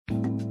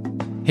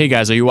Hey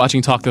guys, are you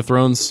watching Talk the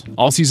Thrones?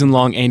 All season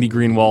long, Andy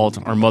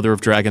Greenwald, our Mother of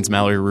Dragons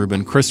Mallory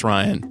Rubin, Chris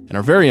Ryan, and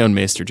our very own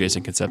Maester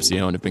Jason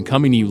Concepcion have been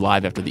coming to you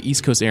live after the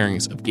East Coast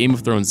airings of Game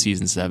of Thrones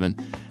Season 7.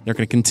 They're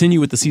going to continue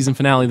with the season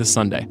finale this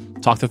Sunday.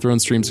 Talk the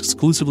Thrones streams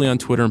exclusively on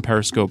Twitter and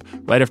Periscope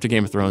right after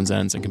Game of Thrones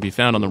ends and can be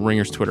found on the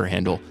Ringer's Twitter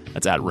handle.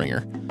 That's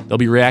 @Ringer. They'll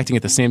be reacting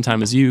at the same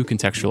time as you,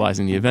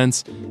 contextualizing the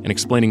events and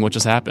explaining what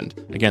just happened.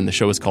 Again, the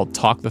show is called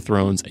Talk the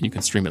Thrones, and you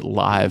can stream it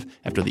live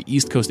after the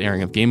East Coast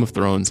airing of Game of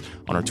Thrones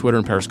on our Twitter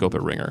and Periscope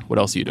at Ringer. What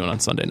else are you doing on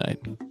Sunday night?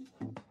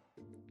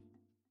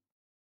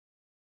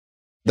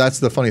 That's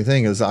the funny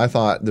thing is I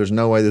thought there's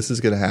no way this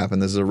is going to happen.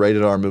 This is a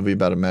rated R movie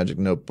about a magic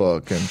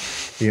notebook, and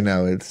you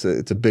know it's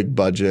a big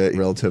budget,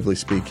 relatively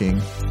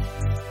speaking.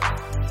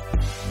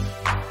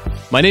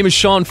 My name is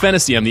Sean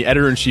Fennessy. I'm the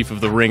editor-in-chief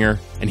of The Ringer,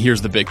 and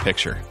here's the big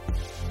picture.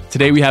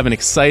 Today we have an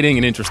exciting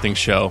and interesting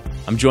show.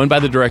 I'm joined by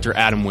the director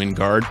Adam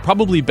Wingard,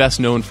 probably best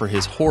known for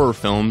his horror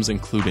films,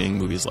 including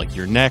movies like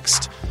You're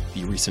Next,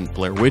 the recent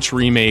Blair Witch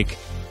remake,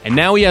 and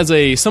now he has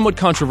a somewhat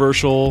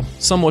controversial,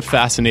 somewhat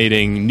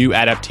fascinating new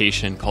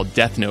adaptation called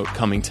Death Note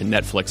coming to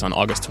Netflix on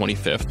August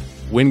 25th.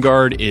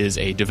 Wingard is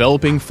a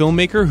developing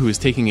filmmaker who is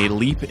taking a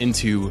leap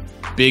into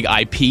big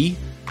IP.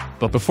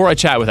 But before I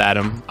chat with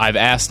Adam, I've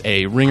asked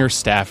a Ringer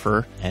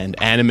staffer and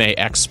anime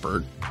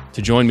expert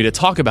to join me to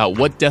talk about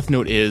what Death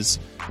Note is,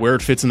 where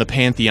it fits in the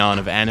pantheon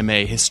of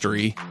anime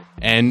history,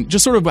 and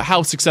just sort of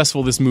how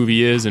successful this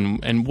movie is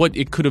and what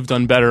it could have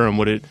done better and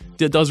what it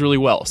does really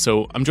well.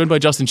 So I'm joined by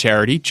Justin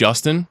Charity.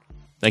 Justin,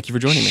 thank you for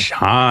joining me.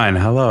 Sean,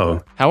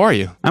 hello. How are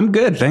you? I'm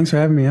good. Thanks for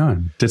having me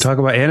on to talk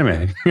about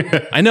anime.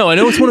 I know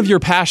it's one of your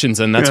passions,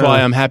 and that's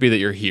why I'm happy that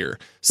you're here.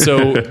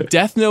 So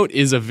Death Note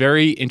is a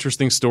very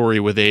interesting story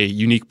with a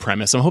unique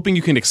premise. I'm hoping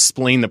you can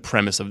explain the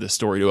premise of this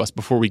story to us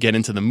before we get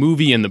into the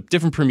movie and the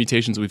different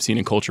permutations we've seen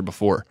in culture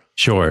before.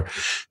 Sure.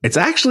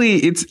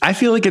 I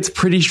feel like it's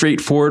pretty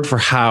straightforward for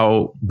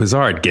how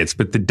bizarre it gets,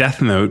 but the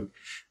Death Note,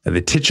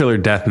 the titular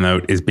Death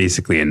Note is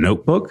basically a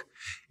notebook,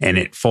 and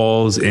it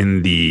falls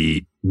in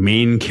the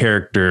main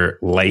character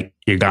Light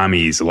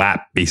Yagami's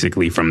lap,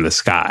 basically from the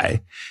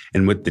sky.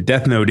 And what the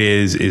Death Note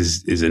is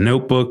a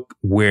notebook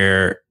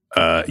where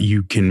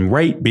you can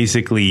write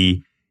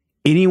basically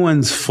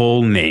anyone's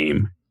full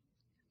name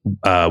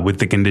with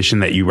the condition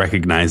that you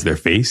recognize their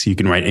face. You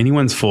can write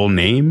anyone's full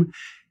name,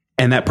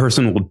 and that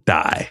person will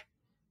die.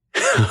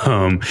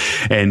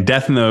 And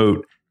Death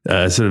Note,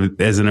 sort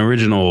of as an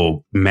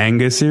original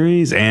manga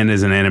series and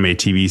as an anime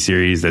TV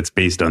series that's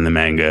based on the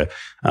manga,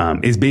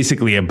 is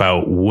basically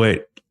about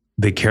what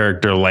the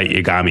character Light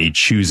Yagami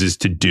chooses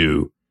to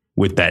do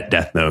with that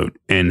Death Note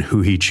and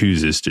who he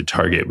chooses to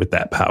target with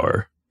that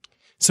power.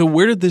 So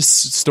where did this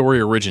story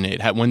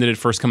originate? When did it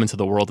first come into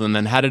the world? And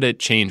then how did it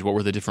change? What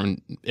were the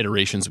different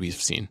iterations we've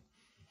seen?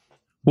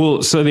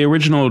 Well, so the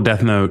original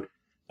Death Note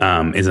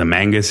is a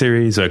manga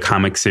series, a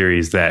comic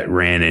series that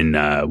ran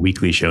in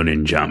Weekly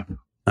Shonen Jump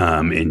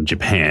in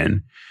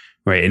Japan.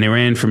 Right. And it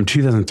ran from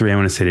 2003, I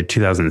want to say, to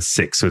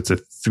 2006. So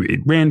it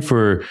ran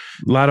for a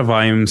lot of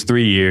volumes,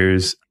 3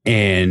 years.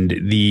 And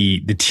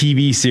the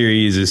TV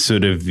series is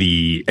sort of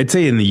I'd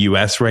say in the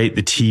US, right,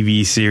 the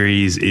TV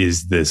series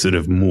is the sort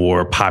of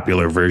more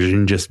popular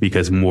version just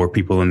because more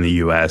people in the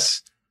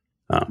US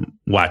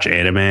watch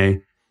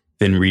anime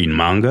than read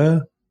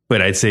manga.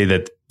 But I'd say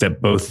that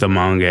both the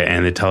manga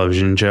and the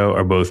television show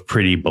are both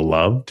pretty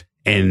beloved.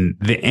 And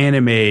the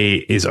anime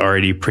is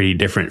already pretty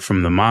different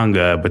from the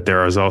manga, but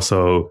there is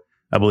also,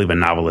 I believe, a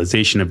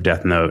novelization of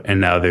Death Note. And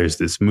now there's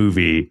this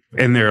movie,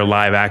 and there are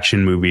live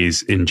action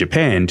movies in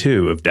Japan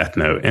too of Death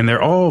Note. And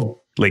they're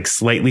all like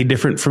slightly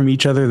different from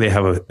each other. They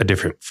have a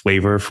different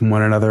flavor from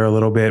one another a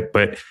little bit,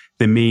 but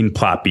the main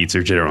plot beats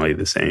are generally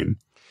the same.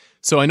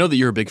 So I know that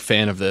you're a big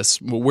fan of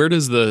this. Where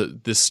does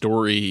this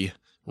story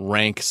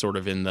rank sort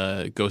of in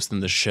the Ghost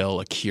in the Shell,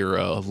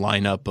 Akira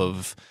lineup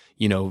of,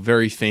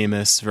 very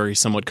famous, very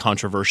somewhat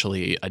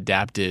controversially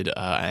adapted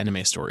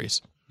anime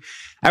stories?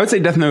 I would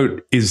say Death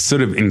Note is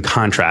sort of in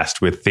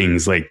contrast with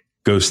things like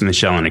Ghost in the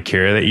Shell and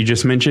Akira that you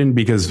just mentioned,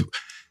 because,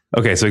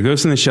 okay, so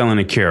Ghost in the Shell and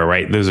Akira,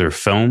 right? Those are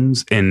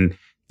films, and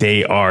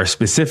they are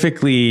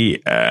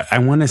specifically, I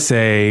want to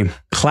say,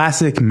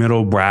 classic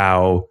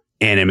middle-brow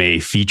anime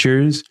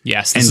features.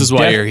 Yes, this is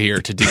why you're here,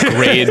 to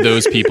degrade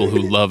those people who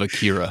love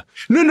Akira.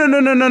 No.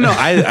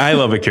 I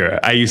love Akira.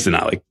 I used to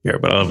not like Akira,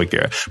 but I love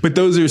Akira. But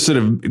those are sort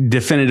of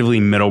definitively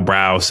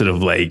middle-brow, sort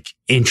of like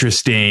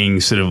interesting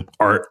sort of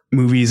art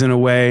movies in a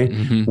way.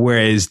 Mm-hmm.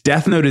 Whereas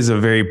Death Note is a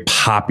very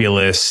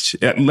populist.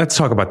 Let's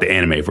talk about the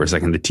anime for a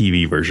second, the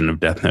TV version of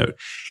Death Note.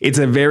 It's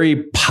a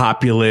very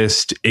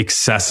populist,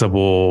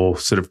 accessible,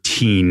 sort of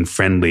teen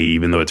friendly,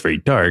 even though it's very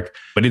dark.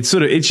 But it's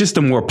just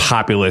a more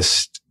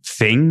populist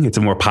thing. It's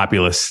a more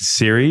populous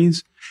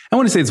series. I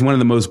want to say it's one of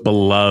the most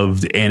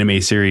beloved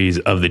anime series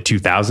of the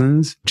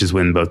 2000s, which is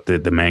when both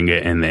the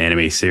manga and the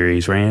anime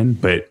series ran.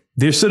 But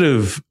they're sort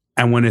of,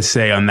 I want to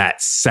say, on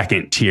that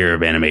second tier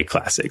of anime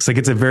classics. Like,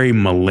 it's a very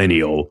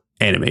millennial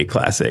anime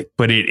classic,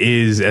 but it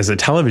is, as a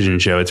television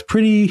show, it's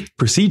pretty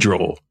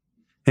procedural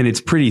and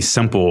it's pretty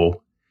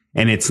simple.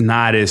 And it's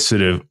not as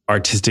sort of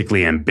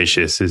artistically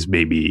ambitious as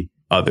maybe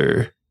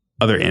other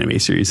anime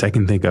series I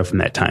can think of from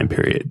that time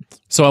period.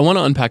 So I want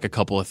to unpack a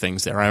couple of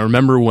things there. I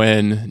remember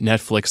when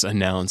Netflix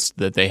announced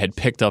that they had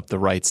picked up the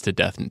rights to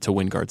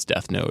Wingard's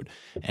Death Note,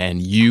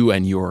 and you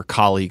and your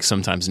colleague,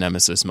 sometimes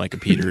nemesis, Micah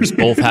Peters,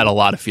 both had a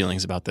lot of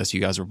feelings about this. You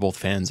guys were both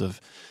fans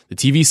of the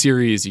TV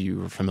series. You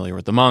were familiar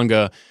with the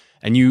manga.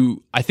 And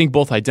you, I think,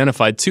 both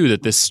identified, too,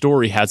 that this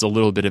story has a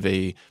little bit of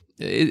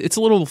it's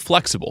a little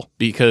flexible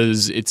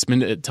because it's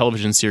been a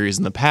television series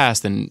in the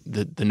past, and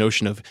the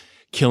notion of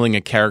killing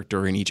a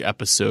character in each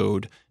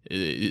episode,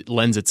 it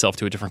lends itself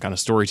to a different kind of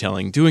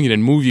storytelling. Doing it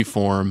in movie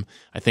form,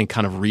 I think,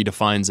 kind of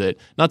redefines it.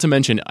 Not to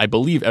mention, I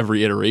believe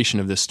every iteration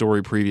of this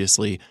story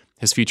previously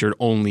has featured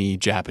only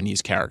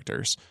Japanese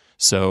characters.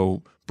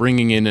 So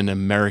bringing in an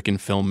American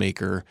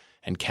filmmaker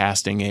and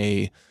casting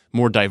a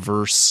more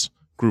diverse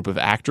group of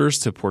actors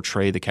to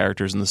portray the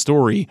characters in the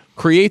story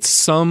creates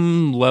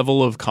some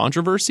level of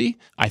controversy.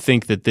 I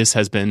think that this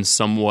has been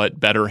somewhat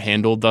better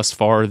handled thus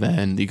far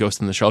than the Ghost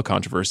in the Shell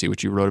controversy,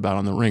 which you wrote about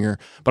on The Ringer.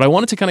 But I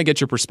wanted to kind of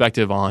get your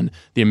perspective on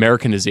the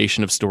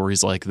Americanization of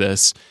stories like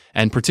this,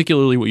 and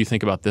particularly what you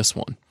think about this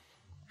one.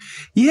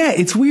 Yeah,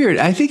 it's weird.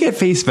 I think at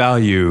face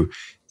value,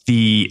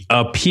 the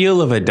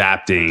appeal of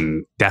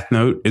adapting Death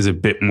Note is a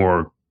bit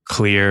more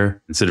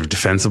clear and sort of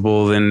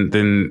defensible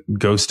than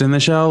Ghost in the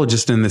Shell,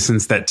 just in the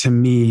sense that, to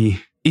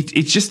me,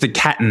 it's just a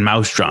cat and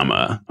mouse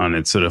drama on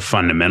its sort of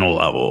fundamental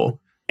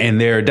level.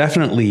 And there are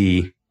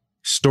definitely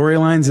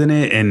storylines in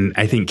it, and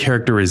I think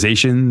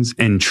characterizations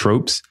and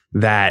tropes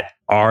that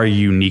are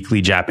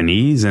uniquely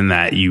Japanese and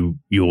that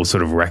you'll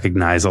sort of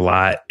recognize a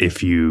lot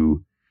if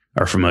you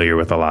are familiar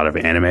with a lot of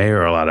anime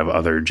or a lot of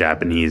other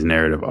Japanese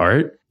narrative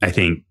art. I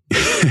think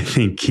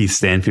Keith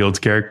Stanfield's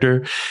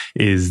character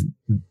is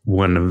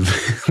one of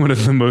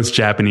the most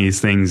Japanese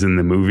things in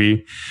the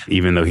movie,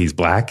 even though he's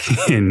black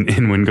in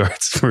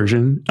Wingard's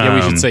version. Yeah,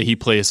 we should say he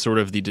plays sort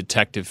of the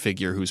detective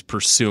figure who's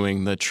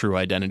pursuing the true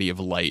identity of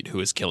Light, who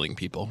is killing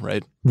people,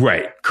 right?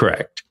 Right,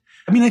 correct.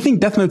 I mean, I think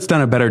Death Note's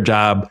done a better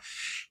job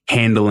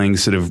handling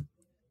sort of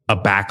a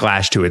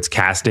backlash to its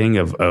casting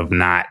of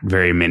not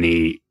very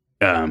many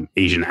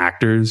Asian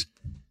actors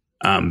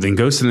than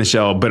Ghost in the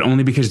Shell, but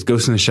only because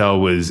Ghost in the Shell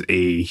was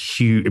a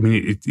huge, I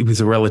mean, it was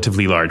a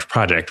relatively large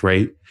project,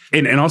 right?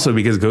 And also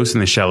because Ghost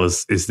in the Shell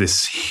is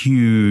this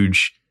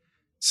huge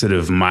sort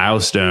of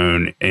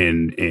milestone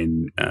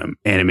in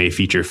anime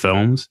feature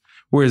films.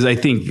 Whereas I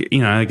think,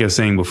 like I was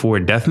saying before,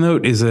 Death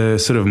Note is a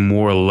sort of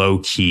more low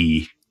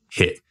key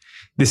hit.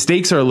 The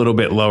stakes are a little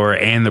bit lower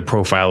and the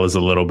profile is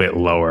a little bit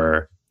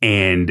lower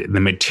and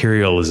the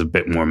material is a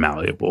bit more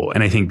malleable.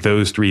 And I think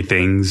those three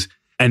things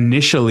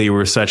initially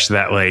were such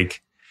that,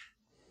 like,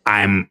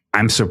 I'm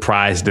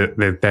surprised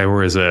that there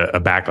was a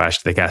backlash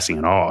to the casting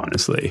at all,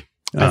 honestly.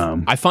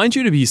 I find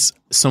you to be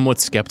somewhat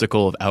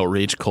skeptical of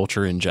outrage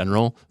culture in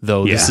general,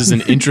 though this is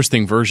an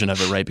interesting version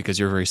of it, right? Because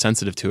you're very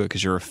sensitive to it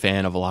because you're a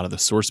fan of a lot of the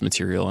source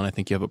material, and I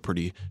think you have a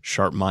pretty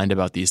sharp mind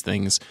about these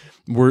things.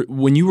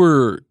 When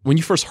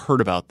you first heard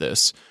about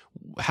this,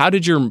 how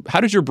did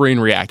your brain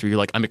react? Were you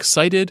like, I'm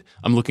excited,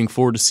 I'm looking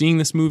forward to seeing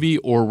this movie,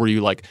 or were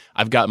you like,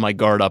 I've got my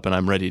guard up and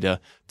I'm ready to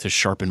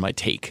sharpen my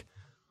take?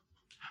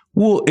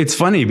 Well, it's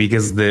funny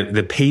because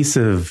the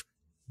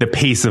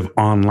pace of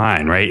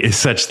online, right, is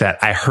such that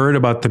I heard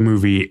about the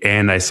movie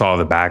and I saw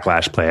the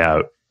backlash play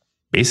out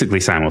basically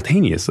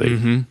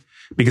simultaneously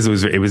because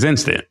it was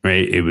instant,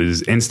 right? It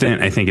was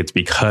instant. I think it's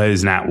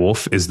because Nat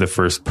Wolff is the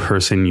first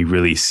person you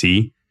really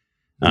see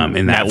in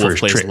that Nat Wolff first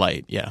plays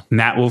Light, yeah.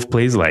 Nat Wolff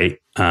plays Light.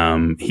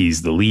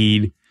 He's the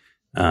lead.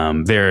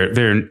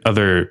 There are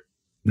other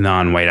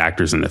non-white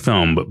actors in the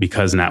film, but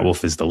because Nat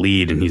Wolff is the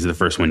lead and he's the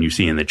first one you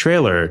see in the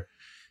trailer,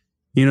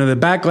 the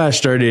backlash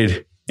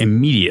started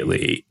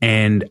immediately.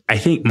 And I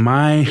think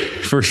my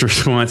first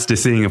response to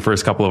seeing the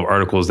first couple of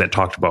articles that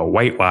talked about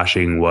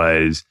whitewashing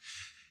was,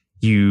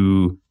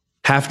 you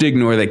have to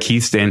ignore that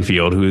Keith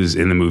Stanfield, who's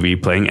in the movie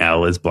playing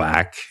L, is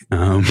black.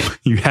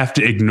 You have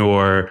to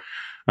ignore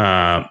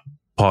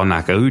Paul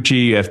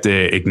Nakauchi. You have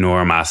to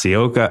ignore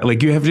Masaoka.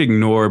 Like, you have to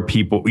ignore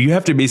people. You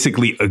have to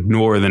basically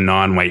ignore the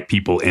non-white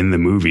people in the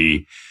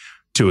movie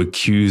to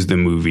accuse the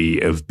movie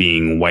of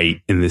being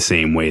white in the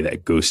same way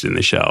that Ghost in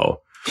the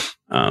Shell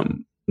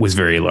was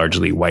very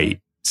largely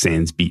white,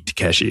 sans Beat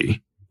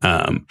Takeshi.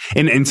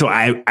 And so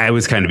I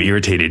was kind of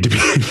irritated,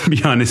 to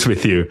be honest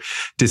with you,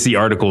 to see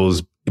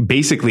articles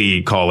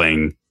basically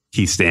calling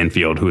Keith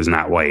Stanfield, who is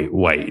not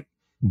white,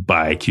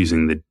 by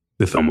accusing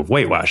the film of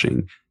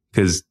whitewashing.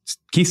 Because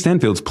Keith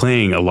Stanfield's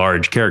playing a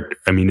large character.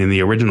 I mean, in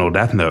the original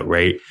Death Note,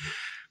 right?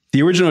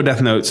 The original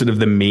Death Note, sort of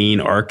the main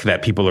arc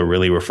that people are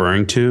really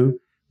referring to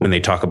when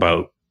they talk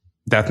about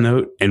Death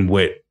Note, and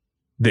what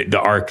the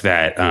arc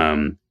that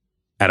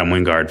Adam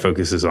Wingard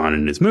focuses on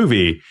in his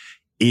movie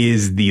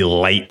is the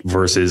Light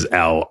versus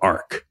L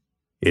arc.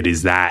 It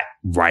is that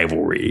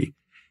rivalry.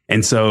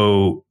 And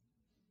so,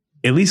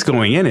 at least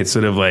going in, it's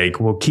sort of like,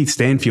 well, Keith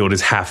Stanfield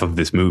is half of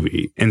this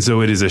movie. And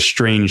so it is a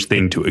strange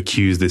thing to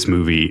accuse this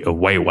movie of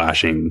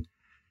whitewashing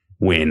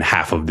when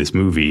half of this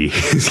movie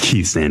is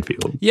Keith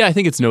Stanfield. Yeah, I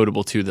think it's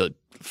notable too that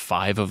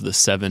 5 of the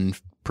 7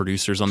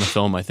 producers on the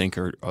film, I think,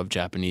 are of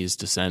Japanese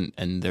descent,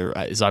 and there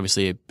is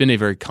obviously been a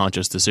very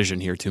conscious decision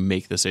here to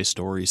make this a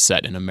story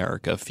set in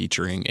America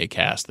featuring a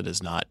cast that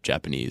is not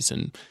Japanese.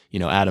 And,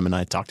 Adam and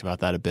I talked about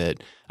that a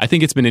bit. I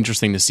think it's been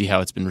interesting to see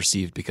how it's been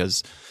received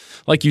because,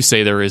 like you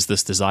say, there is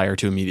this desire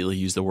to immediately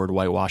use the word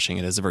whitewashing.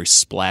 It is a very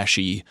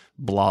splashy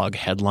blog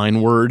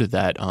headline word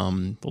that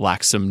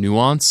lacks some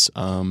nuance.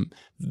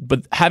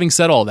 But having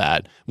said all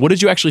that, what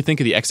did you actually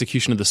think of the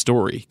execution of the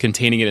story,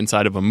 containing it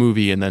inside of a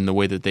movie and then the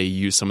way that they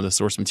use some of the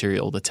source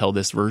material to tell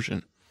this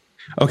version?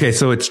 Okay,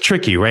 so it's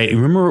tricky, right?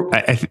 Remember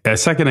a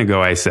second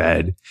ago I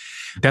said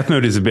Death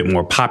Note is a bit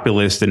more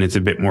populist and it's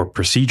a bit more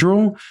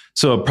procedural.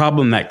 So a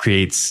problem that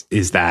creates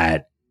is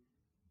that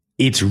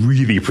it's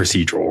really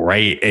procedural,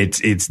 right?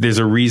 It's there's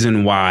a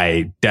reason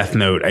why Death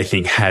Note, I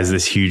think, has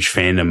this huge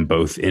fandom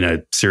both in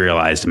a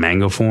serialized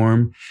manga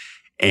form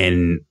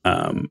and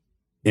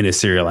in a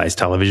serialized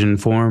television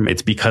form.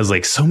 It's because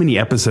like so many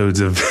episodes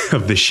of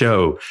the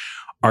show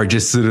are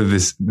just sort of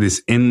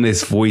this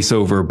endless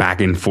voiceover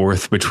back and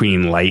forth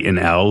between Light and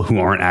L, who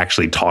aren't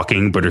actually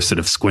talking, but are sort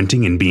of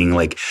squinting and being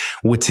like,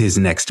 what's his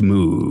next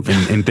move?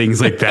 And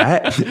things like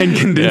that. And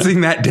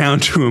condensing that down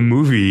to a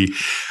movie,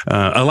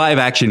 a live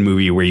action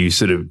movie where you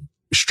sort of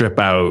strip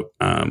out,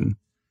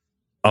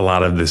 a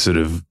lot of the sort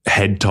of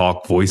head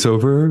talk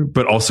voiceover,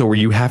 but also where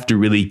you have to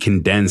really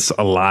condense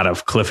a lot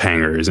of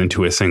cliffhangers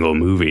into a single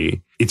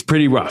movie. It's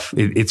pretty rough.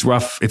 It's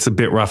rough. It's a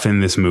bit rough in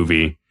this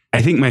movie.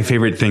 I think my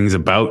favorite things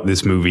about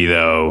this movie,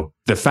 though,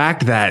 the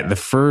fact that the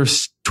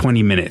first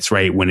 20 minutes,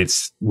 right,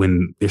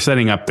 when they're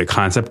setting up the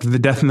concept of the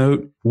Death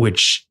Note,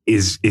 which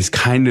is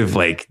kind of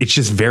like, it's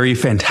just very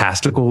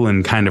fantastical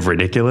and kind of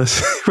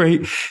ridiculous,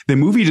 right? The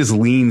movie just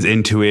leans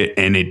into it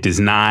and it does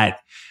not,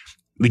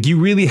 like, you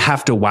really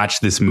have to watch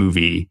this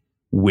movie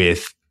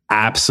with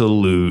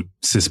absolute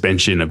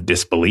suspension of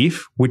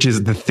disbelief, which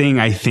is the thing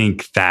I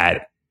think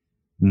that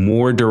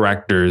more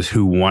directors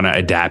who want to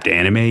adapt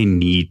anime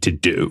need to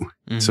do.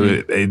 Mm-hmm.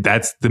 So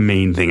that's the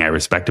main thing I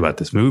respect about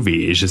this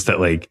movie is just that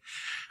like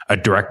a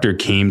director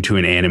came to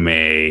an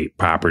anime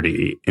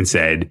property and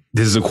said,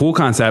 this is a cool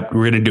concept.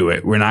 We're going to do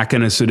it. We're not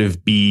going to sort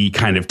of be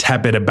kind of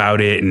tepid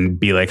about it and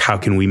be like, how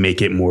can we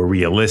make it more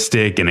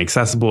realistic and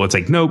accessible? It's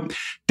like, nope,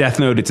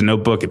 Death Note, it's a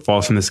notebook. It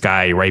falls from the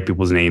sky. You write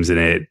people's names in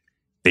it.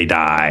 They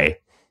die.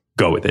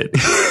 Go with it.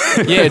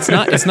 Yeah,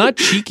 it's not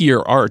cheeky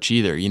or arch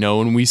either.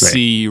 When we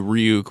see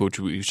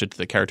Ryuk,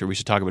 the character we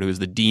should talk about, who is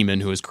the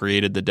demon who has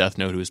created the Death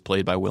Note, who is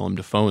played by Willem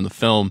Dafoe in the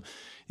film,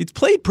 it's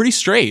played pretty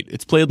straight.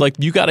 It's played like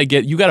you got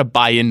to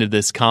buy into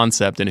this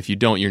concept, and if you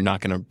don't, you're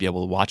not going to be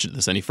able to watch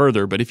this any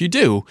further. But if you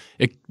do,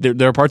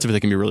 there are parts of it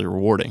that can be really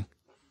rewarding.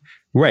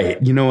 Right.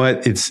 You know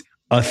what? It's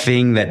a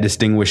thing that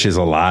distinguishes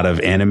a lot of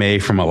anime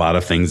from a lot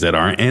of things that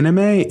aren't anime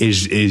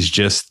is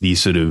just the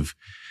sort of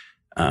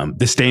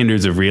the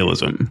standards of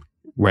realism,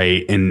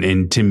 right?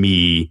 And to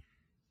me,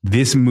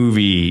 this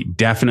movie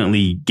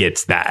definitely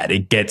gets that.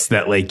 It gets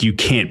that, like, you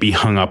can't be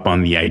hung up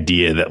on the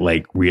idea that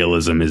like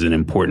realism is an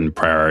important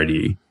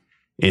priority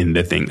in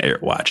the thing that you're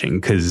watching,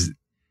 because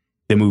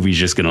the movie's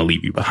just going to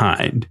leave you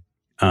behind.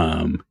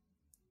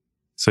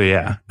 So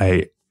yeah,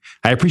 I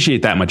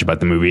appreciate that much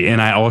about the movie.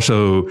 And I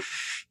also,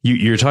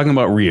 you're talking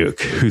about Ryuk,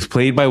 who's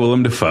played by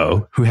Willem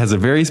Dafoe, who has a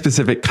very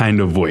specific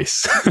kind of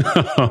voice.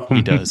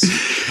 He does.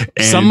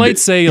 Some might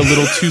say a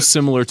little too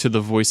similar to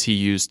the voice he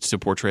used to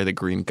portray the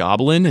Green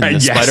Goblin in the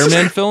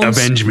Spider-Man films.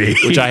 Avenge me.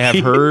 Which I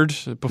have heard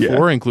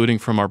before, including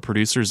from our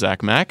producer,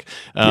 Zach Mack.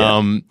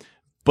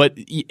 But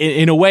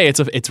in a way,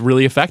 it's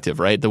really effective,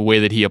 right? The way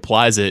that he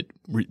applies it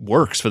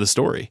works for the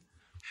story.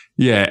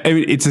 Yeah, I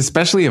mean, it's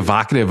especially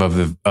evocative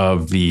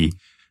of the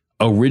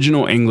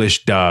original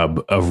English dub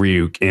of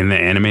Ryuk in the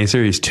anime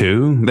series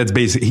too. That's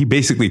he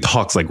basically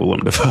talks like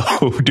Willem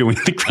Dafoe doing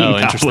the Green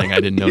Goblin. Interesting.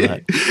 I didn't know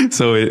that.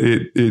 So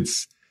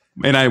it's,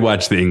 and I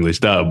watched the English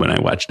dub when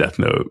I watched Death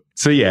Note.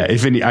 So yeah,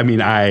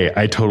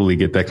 I totally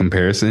get that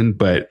comparison,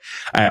 but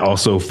I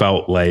also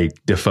felt like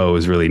Dafoe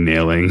is really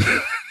nailing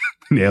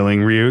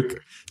Ryuk.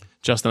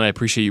 Justin, I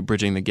appreciate you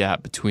bridging the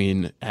gap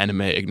between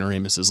anime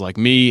ignoramuses like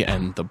me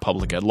and the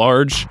public at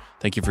large.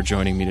 Thank you for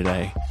joining me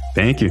today.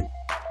 Thank you.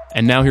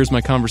 And now here's my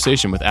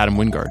conversation with Adam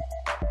Wingard.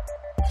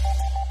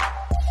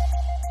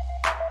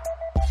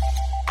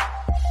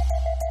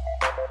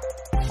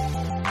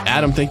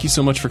 Adam, thank you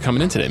so much for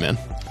coming in today, man.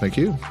 Thank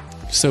you.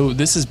 So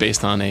this is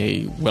based on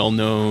a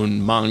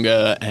well-known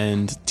manga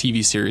and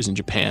TV series in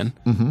Japan.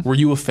 Mm-hmm. Were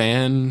you a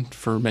fan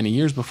for many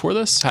years before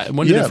this?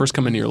 When did it first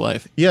come into your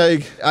life? Yeah,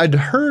 I'd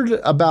heard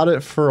about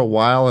it for a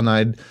while, and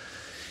I'd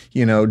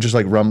just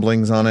like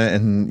rumblings on it.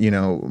 And,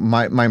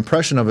 my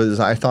impression of it is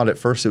I thought at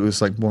first it was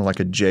like more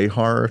like a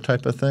J-horror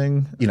type of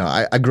thing.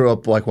 I grew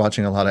up like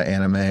watching a lot of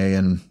anime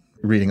and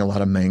reading a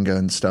lot of manga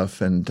and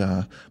stuff. And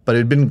but it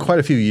had been quite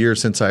a few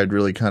years since I had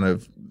really kind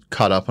of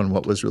caught up on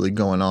what was really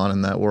going on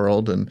in that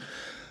world. And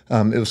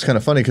it was kind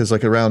of funny because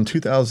like around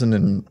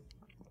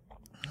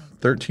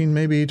 2013,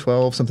 maybe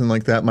 12, something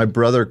like that, my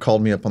brother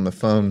called me up on the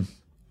phone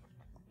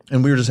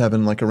And we were just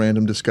having like a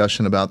random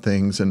discussion about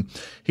things. And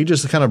he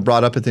just kind of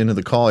brought up at the end of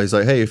the call, he's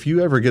like, hey, if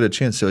you ever get a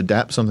chance to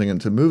adapt something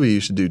into a movie, you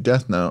should do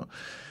Death Note.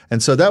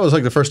 And so that was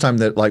like the first time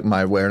that like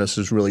my awareness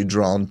was really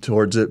drawn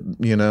towards it,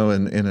 you know,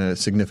 in a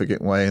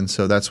significant way. And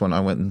so that's when I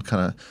went and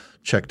kind of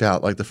checked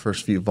out like the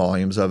first few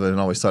volumes of it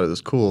and always thought it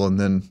was cool. And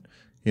then,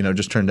 you know,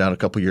 just turned out a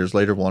couple years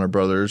later, Warner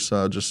Brothers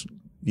just,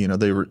 you know,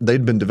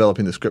 they'd been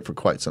developing the script for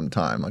quite some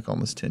time, like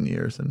almost 10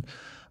 years. And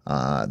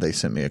they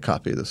sent me a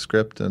copy of the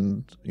script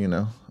and, you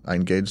know, I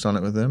engaged on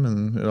it with them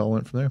and it all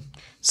went from there.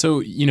 So,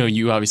 you know,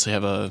 you obviously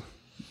have a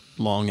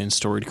long and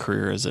storied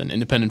career as an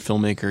independent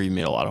filmmaker. You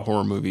made a lot of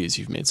horror movies.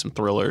 You've made some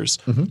thrillers.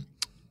 Mm-hmm.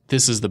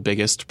 This is the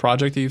biggest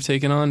project that you've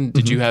taken on.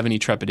 Did you have any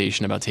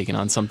trepidation about taking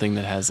on something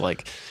that has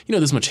like, you know,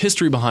 this much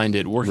history behind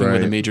it, working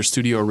with a major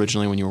studio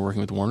originally when you were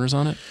working with Warner's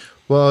on it?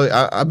 Well,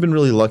 I've been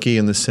really lucky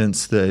in the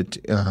sense that,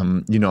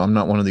 you know, I'm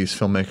not one of these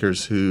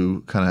filmmakers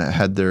who kind of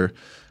had their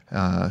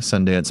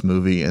Sundance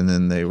movie and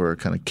then they were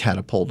kind of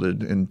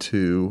catapulted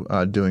into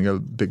doing a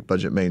big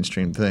budget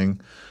mainstream thing.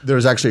 There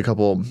was actually a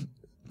couple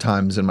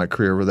times in my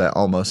career where that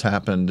almost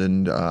happened,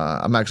 and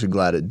I'm actually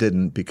glad it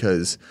didn't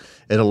because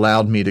it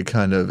allowed me to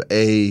kind of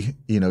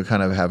you know,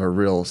 kind of have a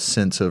real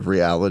sense of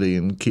reality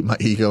and keep my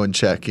ego in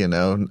check. You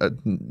know,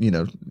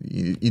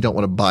 you don't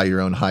want to buy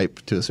your own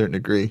hype to a certain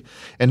degree,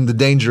 and the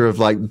danger of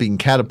like being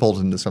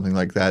catapulted into something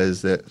like that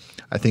is that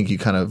I think you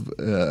kind of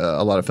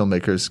a lot of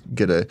filmmakers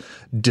get a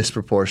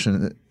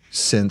disproportionate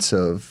sense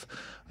of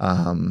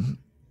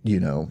you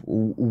know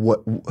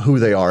who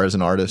they are as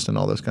an artist and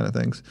all those kind of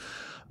things.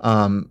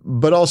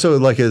 But also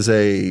like as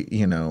a,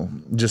 you know,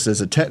 just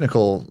as a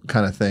technical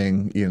kind of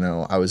thing, you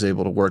know, I was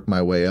able to work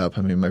my way up.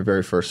 I mean, my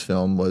very first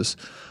film was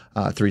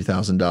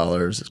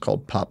 $3,000. It's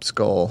called Pop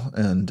Skull.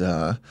 And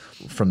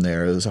from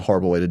there, it was A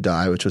Horrible Way to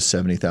Die, which was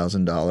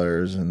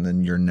 $70,000. And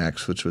then Your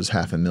Next, which was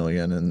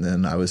 $500,000. And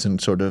then I was in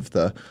sort of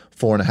the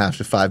 $4.5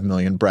 to $5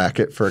 million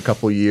bracket for a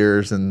couple of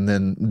years. And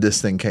then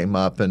this thing came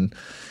up and,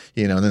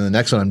 you know, and then the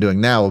next one I'm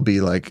doing now will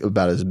be like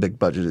about as big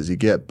budget as you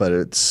get, but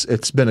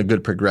it's been a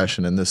good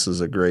progression, and this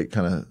is a great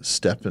kind of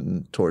step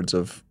in towards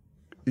of,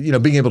 you know,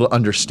 being able to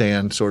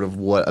understand sort of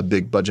what a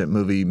big budget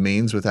movie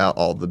means without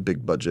all the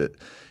big budget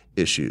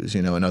issues.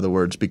 You know, in other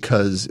words,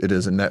 because it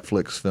is a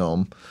Netflix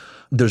film,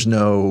 there's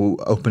no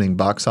opening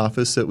box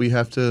office that we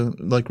have to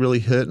like really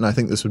hit, and I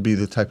think this would be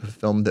the type of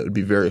film that would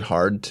be very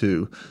hard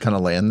to kind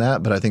of land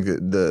that. But I think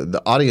that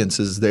the audience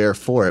is there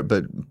for it,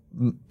 but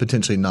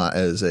potentially not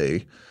as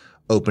a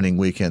opening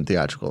weekend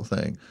theatrical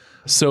thing.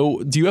 So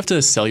do you have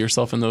to sell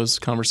yourself in those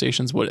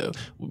conversations? What do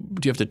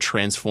you have to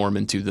transform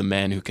into the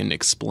man who can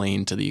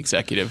explain to the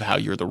executive how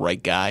you're the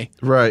right guy?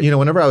 Right. You know,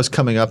 whenever I was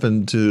coming up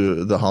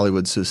into the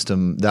Hollywood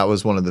system, that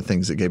was one of the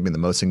things that gave me the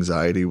most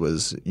anxiety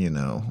was, you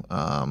know,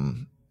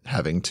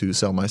 having to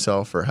sell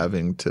myself or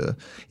having to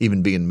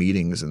even be in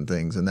meetings and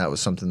things. And that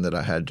was something that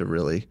I had to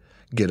really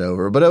get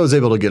over. But I was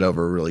able to get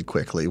over really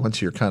quickly.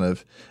 Once you're kind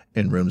of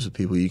in rooms with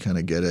people, you kind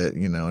of get it,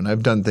 you know. And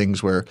I've done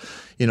things where,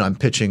 you know, I'm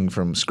pitching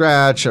from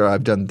scratch, or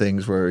I've done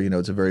things where, you know,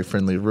 it's a very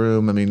friendly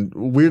room. I mean,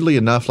 weirdly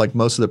enough, like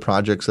most of the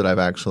projects that I've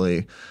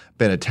actually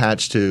been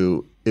attached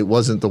to, it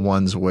wasn't the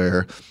ones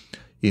where,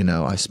 you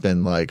know, I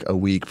spend like a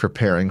week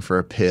preparing for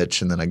a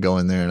pitch and then I go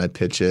in there and I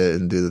pitch it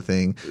and do the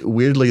thing.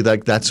 Weirdly,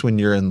 like that's when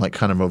you're in like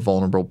kind of a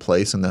vulnerable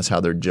place and that's how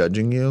they're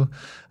judging you.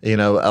 You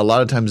know, a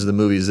lot of times the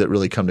movies that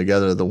really come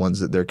together are the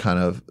ones that they're kind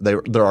of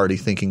they're already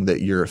thinking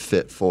that you're a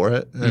fit for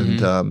it.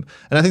 Mm-hmm. And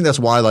I think that's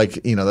why,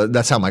 like, you know,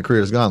 that's how my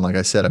career has gone. Like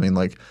I said, I mean,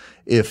 like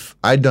if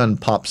I'd done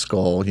Pop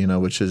Skull, you know,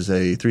 which is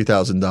a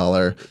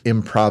 $3,000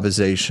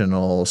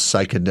 improvisational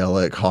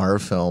psychedelic horror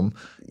film,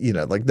 you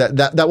know, like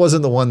that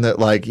wasn't the one that,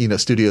 like, you know,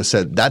 studio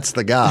said that's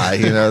the guy.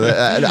 You know,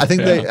 I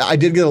think I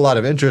did get a lot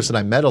of interest and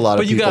I met a lot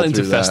of people. But you got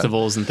into through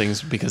festivals and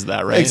things because of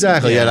that, right?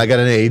 Exactly. Yeah. And I got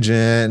an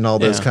agent and all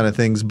those kind of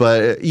things.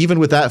 But even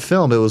with that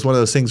film, it was one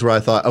of those things where I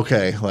thought,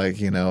 okay,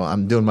 like, you know,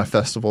 I'm doing my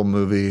festival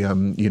movie.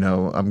 I'm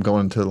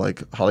going to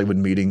like Hollywood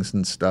meetings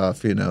and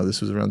stuff. You know, this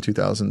was around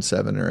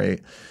 2007 or 8.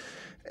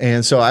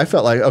 And so I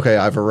felt like, okay,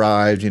 I've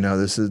arrived. You know,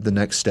 this is the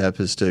next step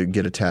is to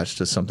get attached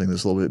to something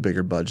that's a little bit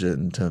bigger budget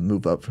and to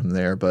move up from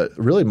there. But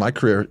really, my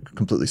career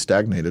completely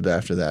stagnated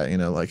after that. You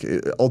know, like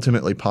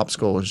ultimately, Pop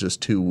Skull was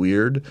just too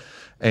weird,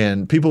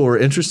 and people were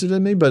interested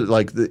in me, but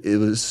like it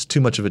was too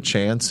much of a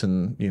chance.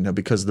 And you know,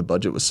 because the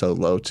budget was so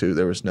low too,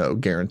 there was no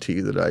guarantee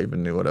that I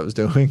even knew what I was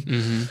doing.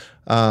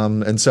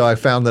 Mm-hmm. And so I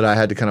found that I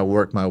had to kind of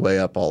work my way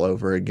up all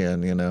over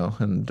again. You know,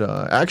 and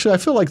actually, I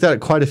feel like that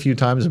quite a few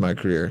times in my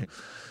career.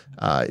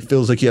 It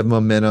feels like you have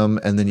momentum,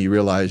 and then you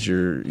realize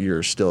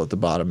you're still at the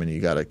bottom, and you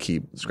got to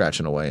keep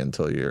scratching away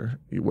until you're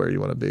where you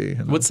want to be.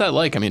 What's that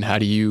like? I mean, how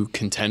do you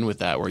contend with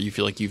that, where you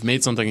feel like you've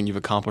made something and you've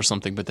accomplished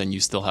something, but then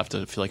you still have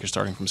to feel like you're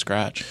starting from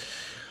scratch?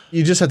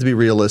 You just have to be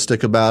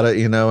realistic about it,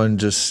 you know, and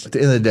just at the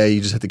end of the day,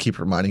 you just have to keep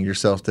reminding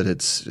yourself that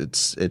it's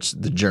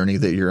the journey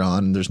that you're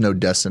on. There's no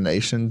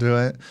destination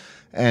to it.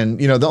 And,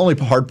 you know, the only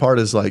hard part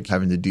is like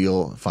having to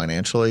deal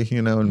financially,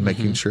 you know, and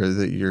making sure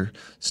that you're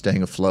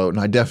staying afloat.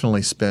 And I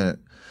definitely spent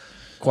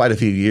quite a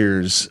few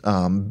years,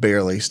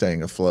 barely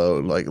staying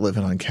afloat, like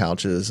living on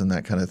couches and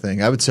that kind of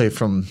thing. I would say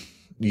from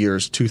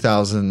years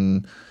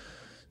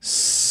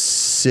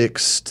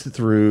 2006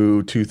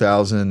 through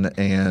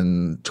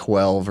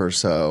 2012 or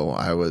so,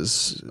 I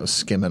was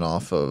skimming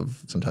off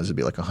of, sometimes it'd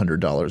be like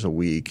 $100 a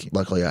week.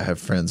 Luckily, I have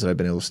friends that I've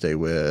been able to stay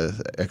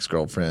with,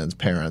 ex-girlfriends,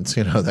 parents,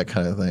 that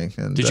kind of thing.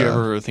 And, did you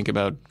ever think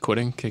about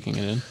quitting, kicking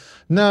it in?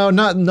 No,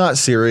 not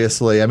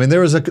seriously. I mean,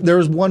 there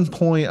was one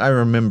point I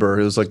remember.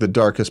 It was like the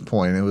darkest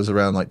point. It was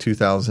around like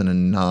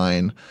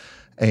 2009,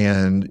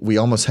 and we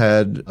almost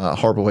had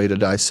Horrible Way to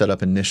Die set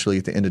up initially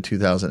at the end of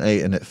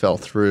 2008, and it fell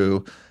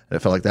through. And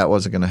it felt like that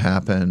wasn't going to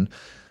happen.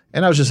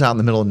 And I was just out in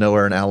the middle of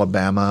nowhere in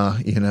Alabama,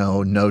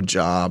 no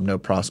job, no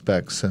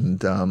prospects,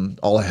 and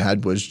all I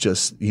had was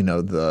just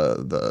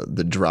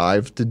the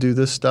drive to do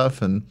this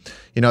stuff. And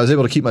I was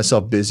able to keep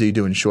myself busy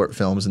doing short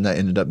films, and that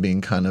ended up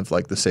being kind of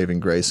like the saving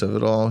grace of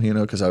it all,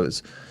 because I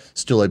was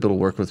still able to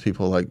work with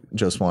people like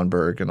Joe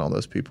Swanberg and all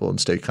those people and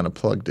stay kind of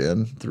plugged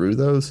in through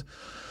those.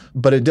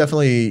 But it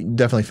definitely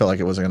felt like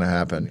it wasn't going to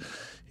happen.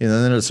 And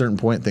then at a certain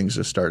point, things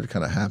just started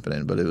kind of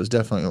happening. But it was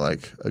definitely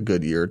like a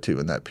good year or two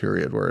in that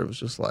period where it was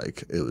just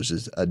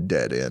a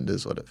dead end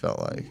is what it felt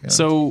like.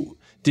 So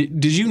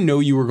did you know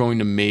you were going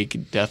to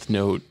make Death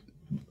Note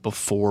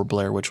before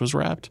Blair Witch was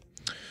wrapped?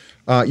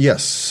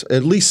 Yes,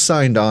 at least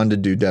signed on to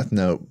do Death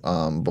Note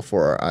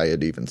before I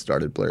had even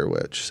started Blair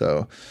Witch.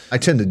 So I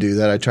tend to do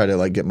that. I try to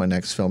like get my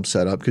next film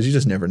set up because you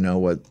just never know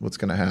what's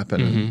going to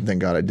happen. Mm-hmm. And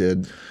thank God I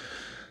did.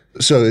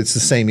 So it's the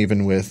same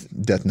even with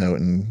Death Note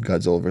and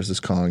Godzilla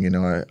vs. Kong.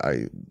 I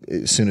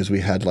as soon as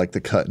we had like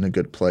the cut in a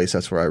good place,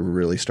 that's where I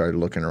really started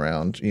looking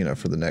around,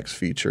 for the next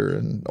feature.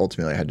 And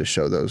ultimately I had to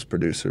show those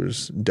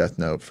producers Death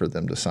Note for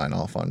them to sign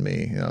off on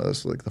me. That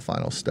was like the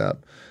final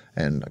step.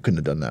 And I couldn't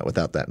have done that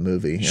without that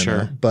movie.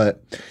 Sure.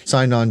 But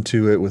signed on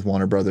to it with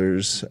Warner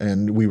Brothers,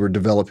 and we were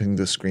developing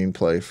the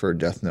screenplay for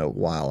Death Note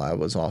while I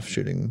was off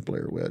shooting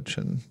Blair Witch,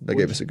 and that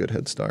gave us a good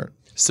head start.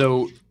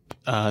 So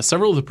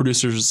several of the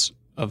producers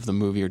of the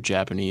movie are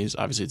Japanese.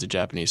 Obviously, it's a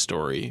Japanese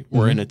story.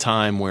 We're in a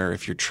time where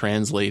if you're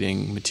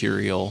translating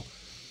material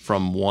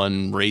from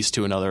one race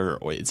to another,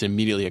 it's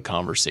immediately a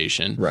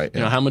conversation. Right.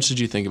 How much did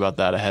you think about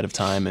that ahead of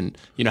time? And,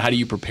 how do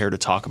you prepare to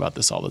talk about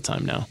this all the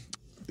time now?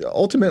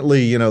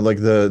 Ultimately, like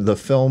the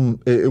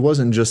film, it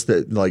wasn't just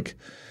that like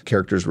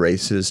characters'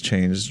 races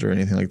changed or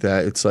anything like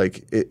that. It's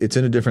like it's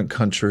in a different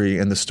country,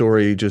 and the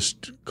story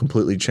just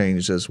completely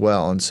changed as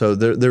well. And so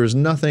there was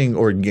nothing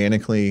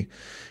organically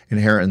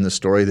inherent in the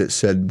story that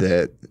said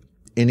that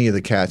any of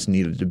the cats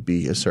needed to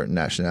be a certain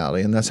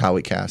nationality, and that's how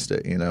we cast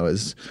it.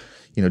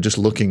 Just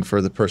looking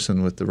for the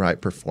person with the right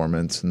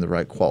performance and the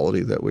right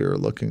quality that we were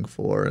looking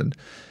for. And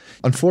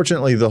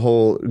unfortunately, the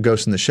whole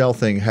Ghost in the Shell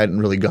thing hadn't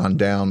really gone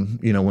down,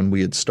 when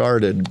we had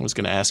started. I was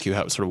going to ask you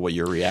what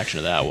your reaction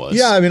to that was.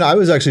 Yeah, I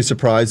was actually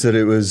surprised that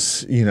it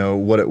was,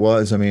 what it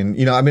was. I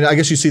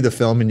guess you see the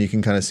film and you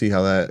can kind of see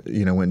how that,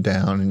 went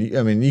down.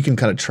 And you can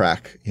kind of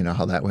track,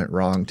 how that went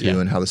wrong too,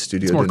 and how the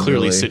studio it's more didn't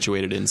clearly really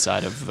situated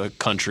inside of a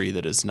country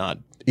that is not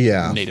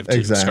native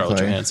to Scarlett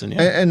Johansson.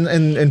 Yeah.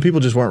 And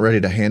people just weren't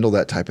ready to handle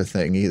that type of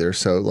thing either.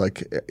 So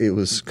like it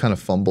was kind of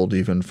fumbled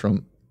even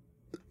from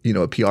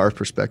a PR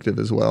perspective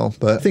as well.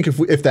 But I think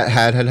if that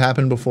had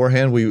happened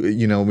beforehand,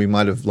 we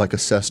might have like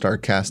assessed our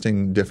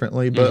casting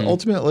differently. But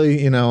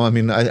ultimately,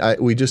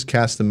 we just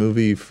cast the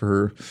movie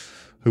for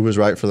who was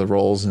right for the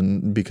roles,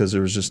 and because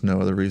there was just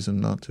no other reason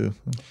not to.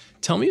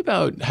 Tell me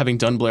about having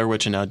done Blair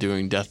Witch and now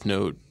doing Death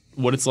Note,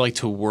 what it's like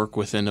to work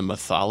within a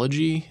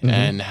mythology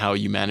and how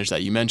you manage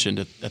that. You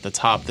mentioned at the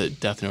top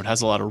that Death Note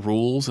has a lot of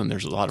rules and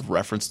there's a lot of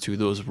reference to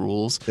those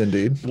rules.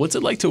 Indeed. What's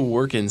it like to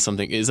work in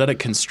something? Is that a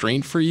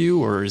constraint for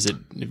you, or is it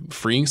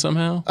freeing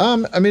somehow?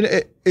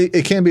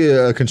 It can be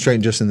a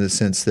constraint just in the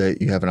sense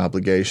that you have an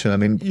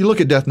obligation. You look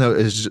at Death Note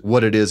as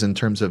what it is in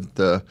terms of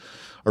the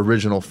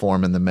original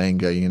form in the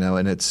manga,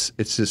 and it's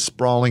this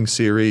sprawling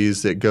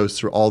series that goes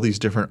through all these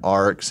different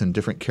arcs and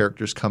different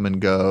characters come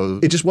and go.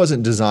 It just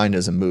wasn't designed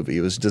as a movie.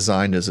 It was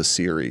designed as a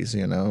series,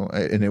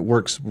 and it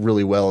works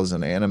really well as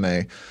an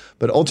anime.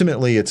 But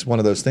ultimately, it's one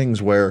of those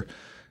things where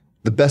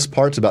the best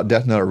parts about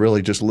Death Note are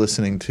really just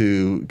listening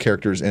to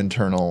characters'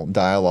 internal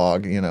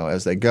dialogue,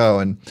 as they go.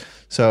 And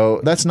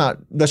so that's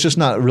just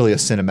not really a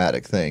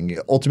cinematic thing.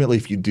 Ultimately,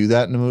 if you do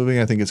that in a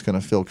movie, I think it's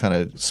going to feel kind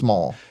of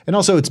small. And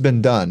also, it's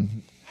been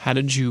done. How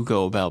did you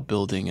go about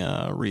building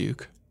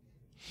Ryuk?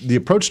 The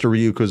approach to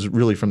Ryuk was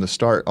really from the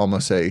start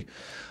almost a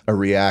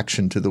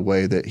reaction to the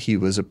way that he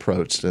was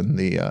approached in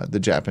the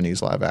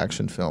Japanese live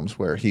action films,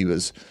 where he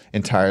was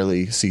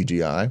entirely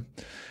CGI.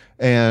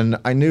 And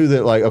I knew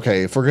that, like,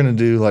 okay, if we're going to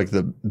do like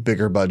the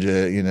bigger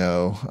budget,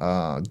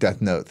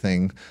 Death Note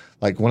thing,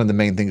 like one of the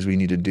main things we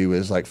need to do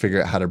is like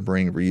figure out how to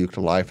bring Ryuk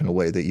to life in a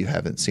way that you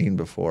haven't seen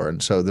before.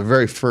 And so the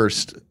very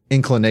first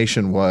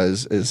inclination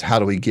is how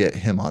do we get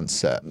him on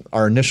set?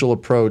 Our initial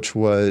approach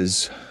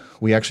was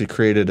we actually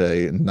created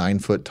a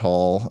 9-foot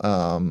tall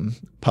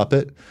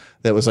puppet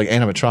that was like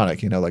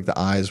animatronic, like the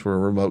eyes were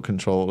remote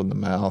controlled in the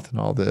mouth and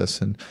all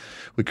this. And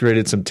we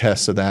created some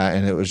tests of that,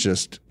 and it was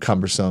just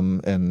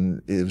cumbersome,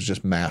 and it was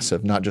just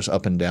massive, not just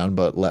up and down,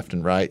 but left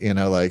and right,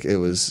 like it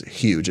was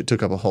huge. It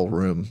took up a whole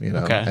room,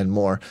 and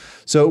more.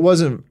 So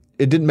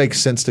it didn't make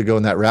sense to go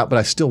in that route, but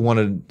I still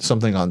wanted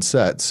something on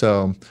set.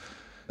 So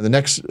the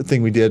next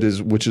thing we did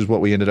which is what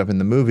we ended up in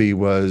the movie,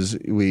 was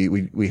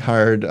we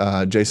hired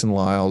Jason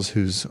Lyles,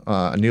 who's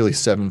a nearly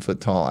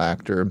 7-foot tall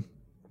actor,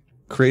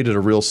 created a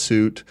real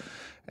suit,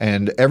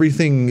 and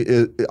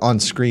everything on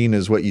screen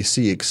is what you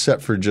see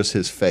except for just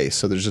his face.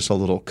 So there's just a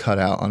little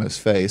cutout on his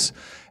face.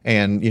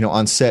 And,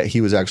 on set,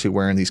 he was actually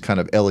wearing these kind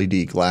of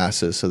LED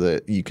glasses so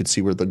that you could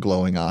see where the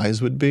glowing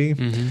eyes would be.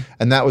 Mm-hmm.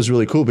 And that was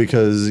really cool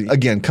because,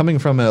 again, coming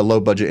from a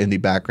low-budget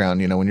indie background,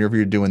 whenever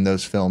you're doing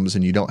those films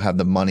and you don't have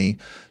the money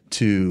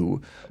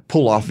to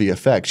pull off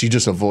VFX, you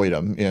just avoid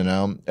them,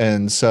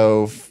 And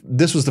so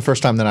this was the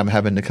first time that I'm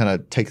having to kind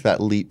of take that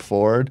leap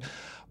forward.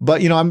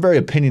 But, I'm very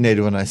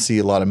opinionated when I see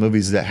a lot of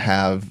movies that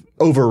have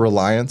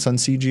over-reliance on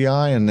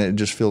CGI, and it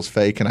just feels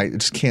fake, and I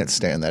just can't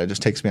stand that. It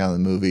just takes me out of the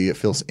movie. It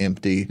feels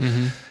empty.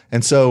 Mm-hmm.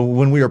 And so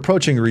when we were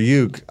approaching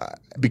Ryuk,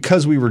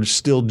 because we were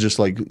still just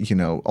like,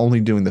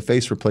 only doing the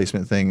face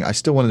replacement thing, I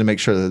still wanted to make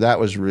sure that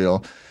was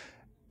real.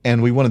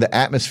 And we wanted the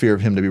atmosphere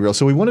of him to be real.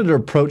 So we wanted to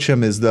approach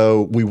him as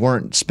though we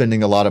weren't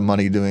spending a lot of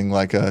money doing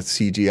like a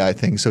CGI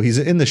thing. So he's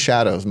in the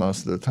shadows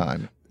most of the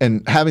time.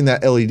 And having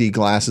that LED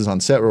glasses on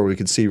set where we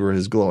could see where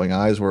his glowing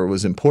eyes were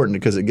was important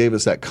because it gave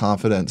us that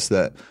confidence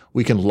that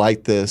we can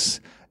light this,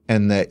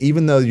 and that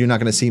even though you're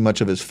not going to see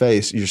much of his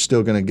face, you're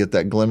still going to get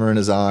that glimmer in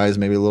his eyes,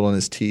 maybe a little in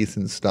his teeth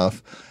and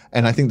stuff.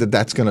 And I think that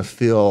that's going to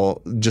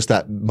feel just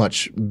that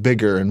much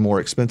bigger and more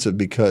expensive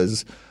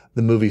because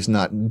the movie's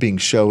not being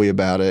showy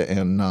about it,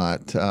 and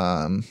not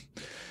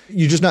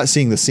you're just not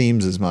seeing the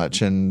seams as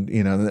much. And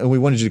and we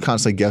wanted you to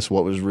constantly guess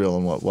what was real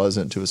and what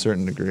wasn't to a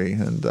certain degree,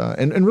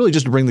 and really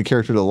just to bring the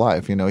character to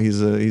life.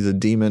 He's a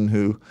demon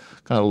who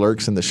kind of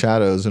lurks in the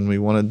shadows, and we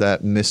wanted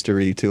that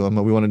mystery to him.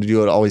 And we wanted to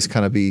do it always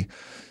kind of be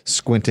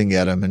squinting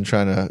at him and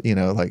trying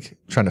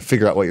to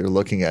figure out what you're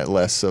looking at,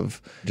 less of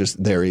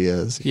just there he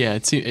is. Yeah,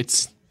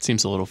 it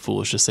seems a little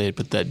foolish to say it,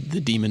 but that the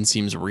demon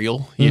seems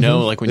real,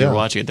 like when you're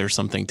watching it, there's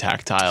something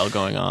tactile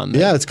going on.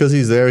 Yeah, it's because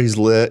he's there, he's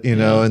lit,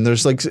 and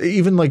there's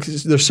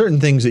there's certain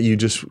things that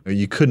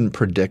you couldn't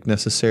predict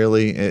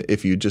necessarily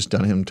if you just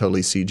done him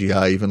totally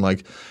CGI, even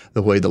like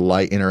the way the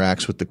light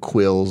interacts with the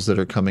quills that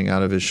are coming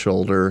out of his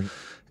shoulder.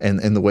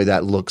 And the way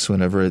that looks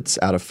whenever it's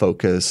out of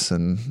focus,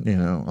 and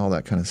all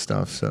that kind of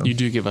stuff. So you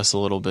do give us a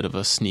little bit of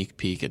a sneak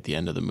peek at the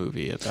end of the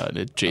movie about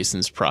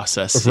Jason's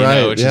process,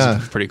 right, which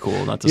is pretty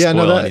cool. Not to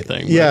spoil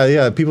anything.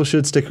 Yeah. People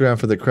should stick around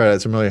for the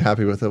credits. I'm really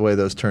happy with the way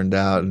those turned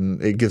out,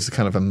 and it gives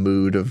kind of a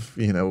mood of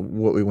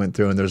what we went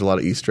through. And there's a lot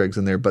of Easter eggs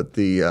in there, but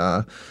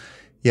the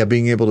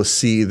being able to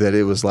see that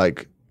it was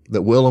like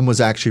that Willem was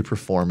actually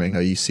performing.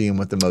 You see him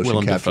with the motion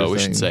Willem capture Dafoe, thing. we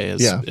should say,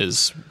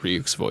 is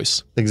Ryuk's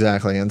voice.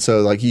 Exactly. And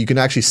so you can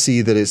actually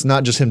see that it's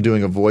not just him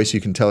doing a voice.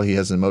 You can tell he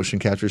has a motion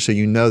capture. So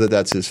that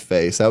that's his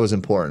face. That was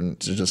important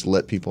to just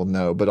let people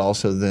know. But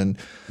also then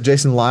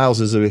Jason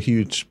Lyles is a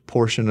huge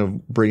portion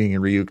of bringing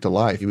Ryuk to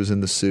life. He was in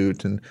the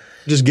suit and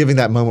just giving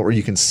that moment where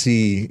you can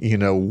see,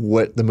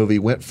 what the movie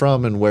went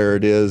from and where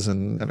it is,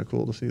 and kind of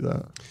cool to see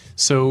that.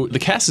 So the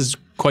cast is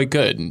quite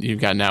good.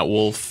 You've got Nat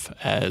Wolff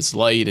as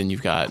Light, and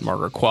you've got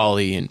Margaret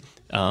Qualley,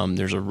 and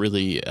there's a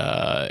really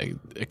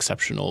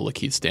exceptional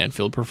Lakeith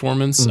Stanfield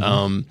performance.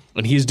 Mm-hmm.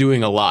 And he's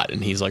doing a lot,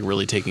 and he's like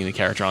really taking the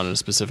character on in a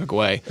specific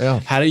way. Yeah.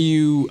 How do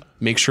you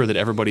make sure that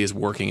everybody is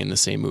working in the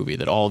same movie,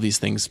 that all these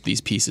things,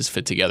 these pieces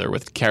fit together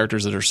with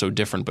characters that are so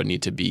different but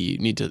need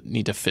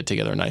to fit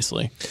together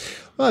nicely?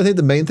 Well, I think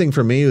the main thing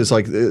for me was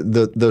like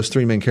those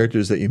three main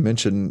characters that you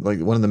mentioned. Like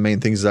one of the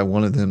main things is I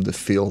wanted them to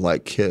feel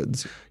like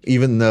kids,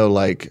 even though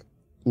like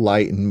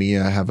Light and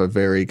Mia have a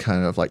very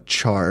kind of like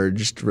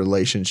charged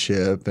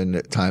relationship, and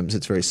at times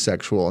it's very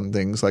sexual and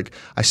things. Like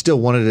I still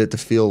wanted it to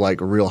feel like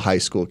real high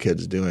school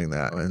kids doing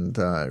that, and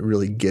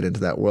really get into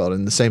that world.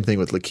 And the same thing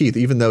with Lakeith,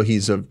 even though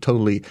he's a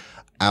totally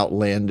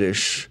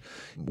outlandish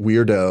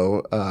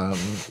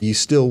weirdo, you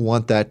still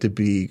want that to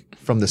be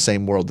from the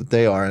same world that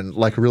they are. And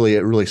like really,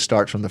 it really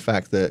starts from the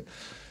fact that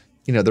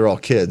they're all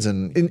kids,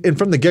 and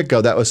from the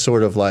get-go, that was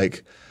sort of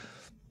like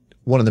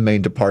one of the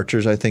main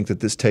departures I think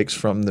that this takes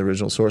from the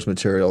original source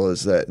material,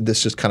 is that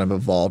this just kind of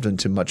evolved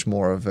into much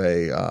more of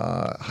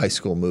a high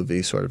school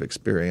movie sort of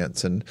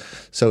experience. And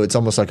so it's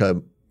almost like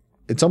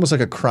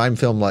a crime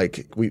film,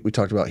 like we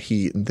talked about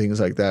Heat and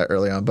things like that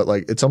early on, but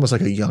like it's almost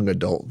like a young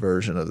adult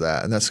version of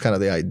that. And that's kind of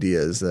the idea,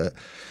 is that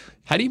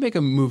how do you make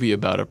a movie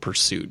about a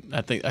pursuit?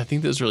 I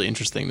think that's really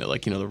interesting that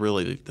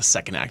the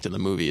second act of the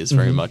movie is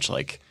very much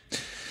like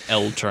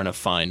Elle trying to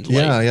find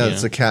light. Yeah,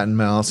 it's a cat and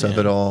mouse of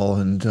it all,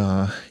 and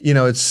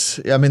that's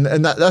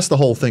the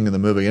whole thing in the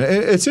movie. And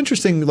it's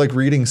interesting, like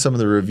reading some of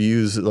the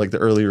reviews, like the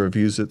early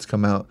reviews that's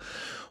come out,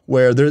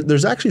 where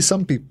there's actually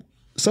some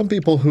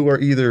people who are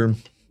either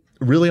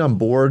really on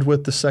board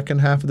with the second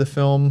half of the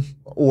film,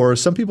 or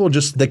some people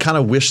just they kind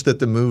of wish that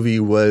the movie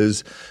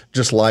was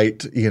just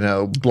light,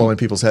 blowing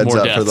people's heads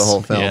up for the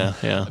whole film.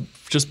 Yeah.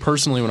 Just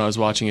personally, when I was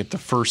watching it, the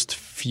first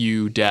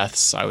few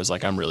deaths, I was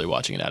like, I'm really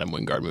watching an Adam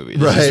Wingard movie.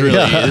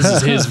 This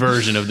is his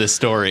version of this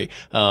story.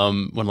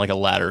 When like a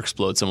ladder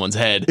explodes someone's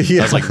head,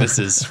 I was like, this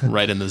is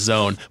right in the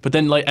zone. But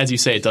then, like as you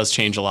say, it does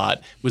change a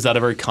lot. Was that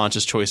a very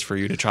conscious choice for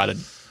you to try to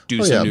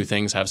do some new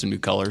things, have some new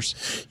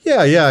colors?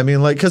 Yeah. I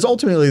mean, because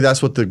ultimately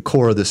that's what the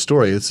core of this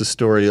story. It's the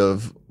story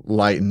of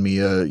Light and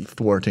Mia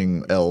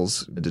thwarting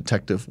Elle's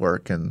detective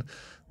work and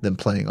them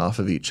playing off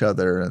of each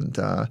other.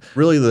 And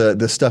really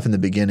the stuff in the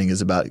beginning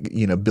is about,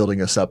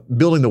 building us up,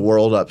 building the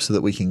world up so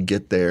that we can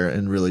get there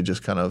and really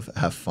just kind of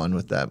have fun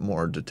with that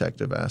more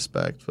detective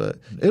aspect. But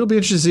it'll be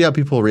interesting to see how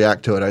people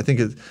react to it. I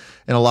think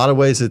in a lot of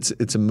ways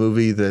it's a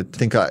movie that I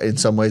think in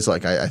some ways,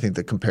 like I think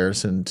the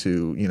comparison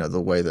to, the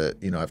way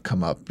that, I've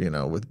come up,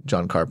 with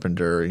John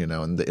Carpenter,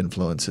 and the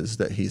influences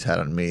that he's had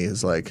on me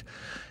is like,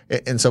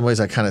 in some ways,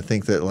 I kind of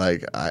think that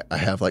like I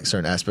have like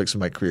certain aspects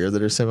of my career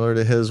that are similar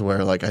to his,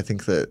 where like I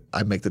think that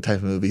I make the type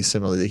of movies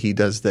similar that he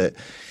does that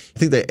I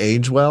think they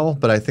age well,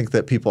 but I think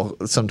that people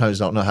sometimes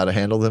don't know how to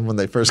handle them when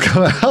they first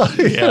come out.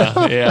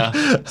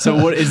 Yeah.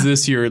 So what is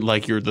this? You're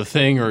The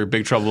Thing or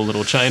Big Trouble in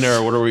Little China,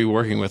 or what are we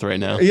working with right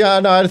now? Yeah,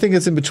 no, I think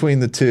it's in between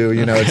the two.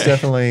 It's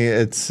definitely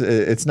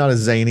it's not as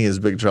zany as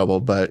Big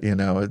Trouble, but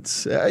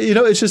it's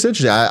it's just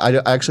interesting.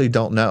 I actually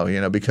don't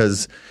know,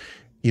 because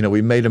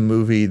we made a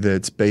movie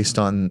that's based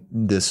on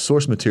this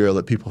source material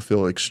that people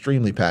feel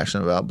extremely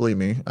passionate about. Believe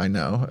me, I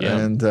know. Yeah.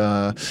 And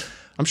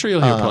I'm sure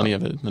you'll hear plenty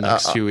of it in the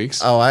next few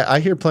weeks. I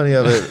hear plenty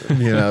of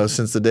it,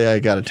 since the day I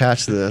got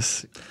attached to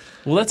this.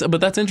 Well,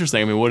 that's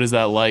interesting. I mean, what is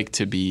that like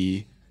to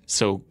be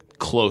so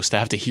close, to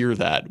have to hear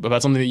that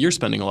about something that you're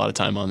spending a lot of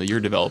time on, that you're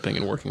developing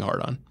and working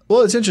hard on? Well,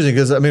 it's interesting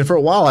because, for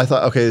a while I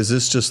thought, okay, is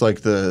this just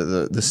like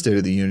the State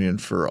of the Union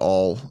for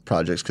all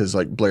projects? Because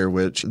like Blair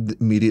Witch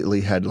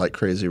immediately had like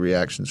crazy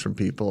reactions from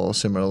people.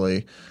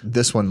 Similarly,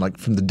 this one, like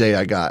from the day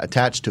I got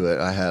attached to it,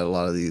 I had a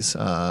lot of these,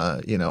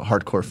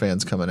 hardcore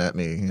fans coming at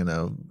me,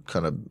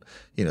 kind of,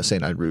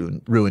 saying I'd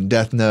ruin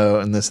Death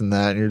Note and this and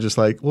that. And you're just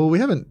like, well, we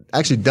haven't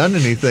actually done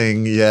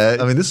anything yet.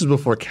 This is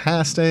before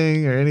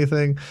casting or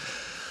anything.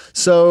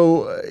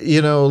 So,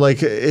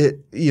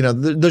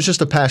 there's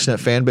just a passionate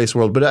fan base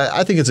world, but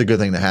I think it's a good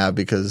thing to have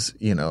because,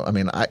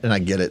 I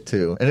get it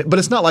too. But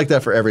it's not like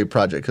that for every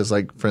project. Cause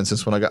like, for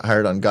instance, when I got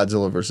hired on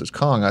Godzilla versus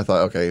Kong, I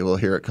thought, okay, well,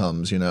 here it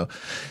comes,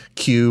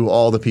 cue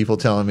all the people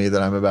telling me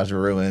that I'm about to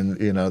ruin,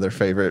 their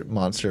favorite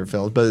monster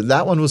films. But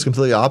that one was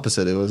completely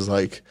opposite. It was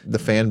like the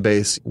fan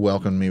base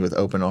welcomed me with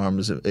open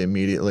arms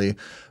immediately.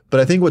 But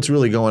I think what's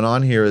really going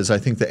on here is I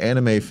think the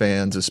anime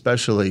fans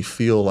especially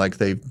feel like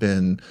they've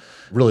been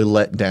really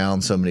let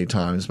down so many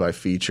times by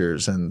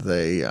features, and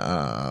they,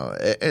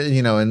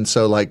 and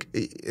so like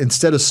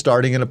instead of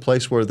starting in a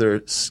place where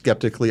they're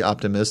skeptically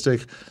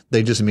optimistic,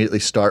 they just immediately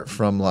start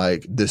from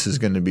like, this is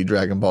going to be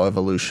Dragon Ball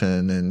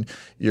Evolution and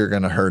you're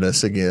going to hurt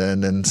us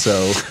again. And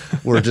so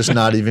we're just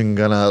not even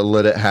going to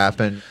let it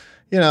happen.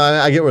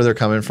 I get where they're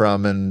coming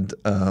from, and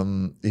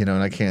and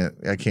I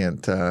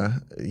can't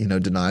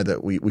deny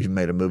that we've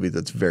made a movie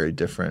that's very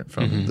different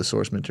from the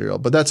source material.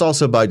 But that's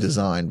also by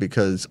design,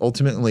 because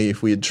ultimately,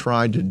 if we had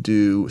tried to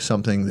do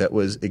something that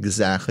was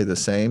exactly the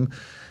same,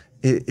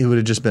 it would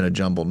have just been a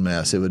jumbled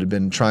mess. It would have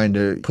been trying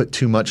to put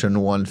too much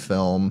in one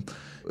film,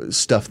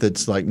 stuff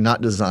that's like not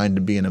designed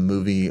to be in a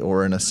movie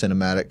or in a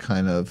cinematic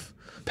kind of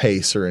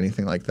pace or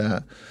anything like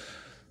that.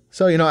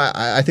 So,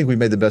 I think we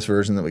made the best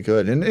version that we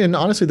could. And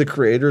honestly, the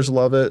creators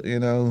love it,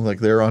 like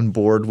they're on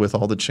board with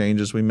all the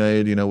changes we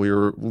made. We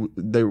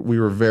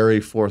were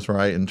very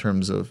forthright in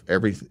terms of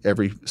every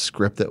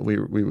script that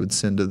we would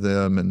send to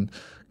them and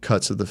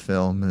cuts of the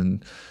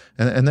film.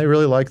 And they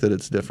really like that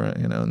it's different,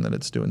 and that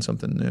it's doing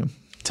something new.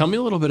 Tell me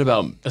a little bit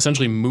about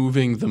essentially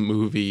moving the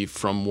movie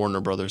from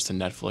Warner Brothers to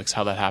Netflix,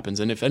 how that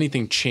happens, and if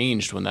anything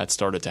changed when that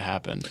started to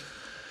happen.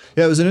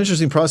 Yeah, it was an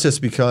interesting process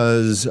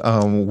because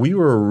we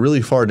were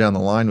really far down the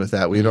line with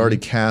that. We had already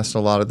cast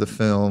a lot of the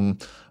film.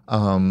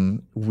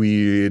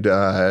 We'd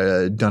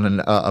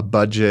done a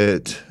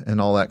budget and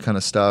all that kind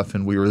of stuff,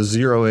 and we were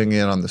zeroing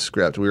in on the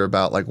script. We were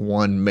about like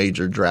one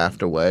major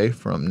draft away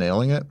from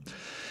nailing it.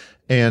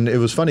 And it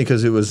was funny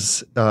because it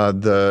was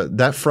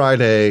that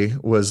Friday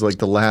was like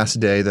the last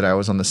day that I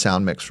was on the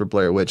sound mix for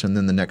Blair Witch, and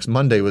then the next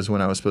Monday was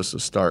when I was supposed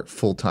to start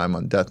full time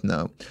on Death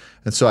Note.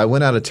 And so I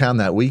went out of town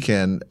that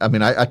weekend.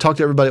 I talked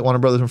to everybody at Warner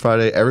Brothers on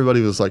Friday.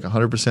 Everybody was like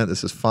 100%.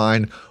 This is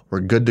fine. We're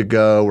good to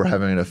go. We're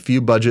having a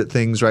few budget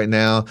things right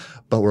now,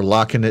 but we're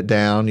locking it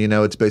down.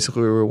 It's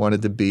basically where we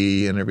wanted to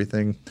be and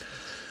everything.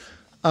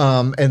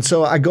 And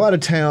so I go out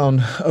of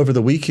town over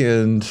the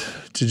weekend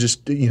to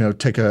just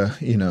take a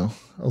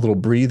little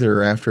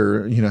breather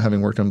after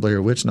having worked on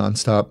Blair Witch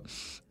nonstop,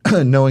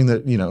 knowing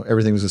that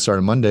everything was going to start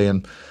on Monday.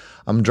 And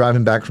I'm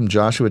driving back from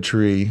Joshua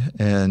Tree,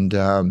 and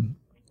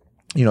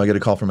I get a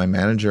call from my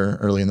manager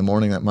early in the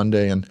morning that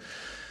Monday, and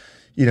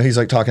he's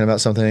like talking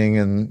about something,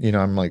 and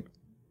I'm like,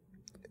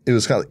 it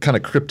was kind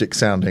of cryptic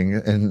sounding.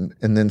 And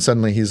then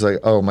suddenly he's like,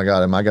 oh my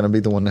God, am I going to be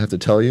the one to have to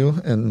tell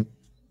you? And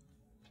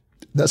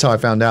that's how I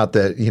found out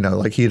that,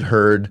 like he'd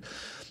heard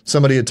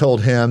somebody had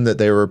told him that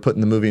they were putting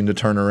the movie into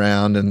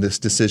turnaround, and this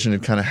decision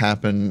had kind of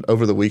happened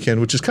over the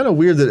weekend, which is kind of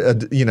weird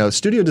that,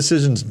 studio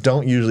decisions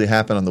don't usually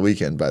happen on the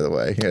weekend, by the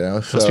way.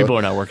 Most people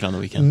are not working on the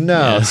weekend. No.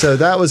 Yeah. So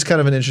that was kind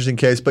of an interesting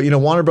case. But,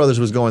 Warner Brothers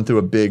was going through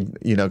a big,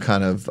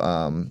 kind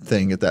of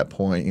thing at that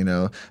point,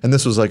 and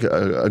this was like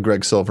a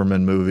Greg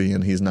Silverman movie,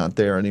 and he's not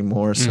there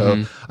anymore.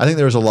 So I think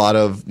there was a lot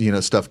of,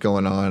 stuff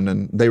going on,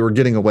 and they were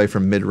getting away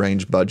from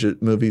mid-range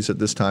budget movies at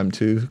this time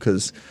too,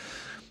 because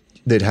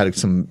they'd had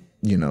some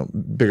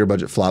bigger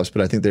budget flops,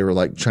 but I think they were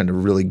like trying to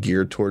really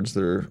gear towards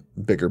their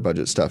bigger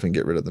budget stuff and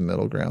get rid of the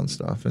middle ground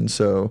stuff. And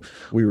so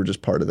we were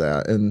just part of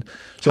that. And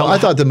so I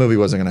thought the movie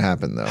wasn't going to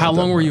happen though. How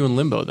long were you in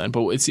limbo then?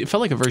 But it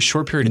felt like a very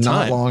short period of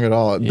time. Not long at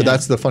all. Yeah. But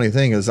that's the funny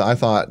thing is I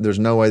thought there's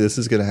no way this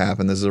is going to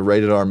happen. This is a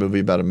rated R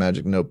movie about a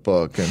magic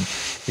notebook, and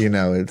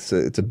it's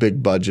a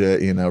big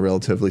budget,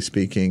 relatively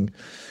speaking.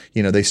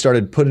 They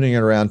started putting it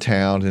around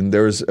town, and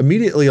there was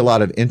immediately a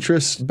lot of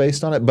interest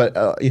based on it. But,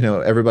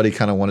 everybody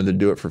kind of wanted to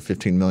do it for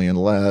 $15 million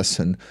less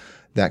and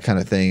that kind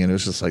of thing. And it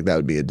was just like that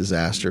would be a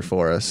disaster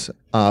for us.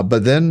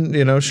 But then,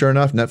 sure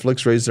enough,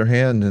 Netflix raised their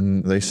hand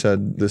and they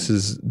said, this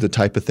is the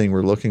type of thing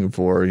we're looking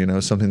for,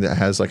 something that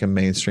has like a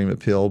mainstream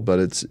appeal, but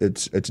it's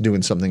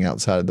doing something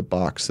outside of the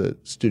box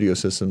that studio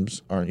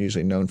systems aren't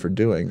usually known for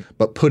doing,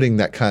 but putting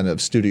that kind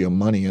of studio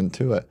money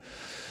into it.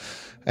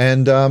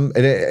 And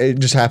it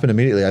just happened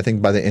immediately. I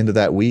think by the end of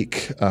that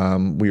week,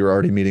 we were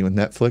already meeting with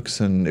Netflix,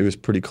 and it was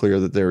pretty clear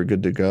that they were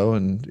good to go.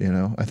 And,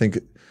 I think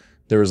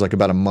there was like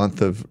about a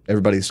month of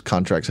everybody's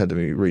contracts had to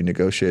be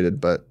renegotiated,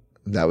 but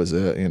that was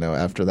it.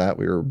 After that,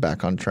 we were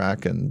back on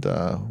track and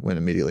went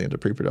immediately into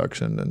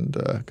pre-production and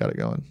got it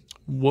going.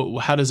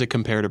 How does it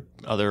compare to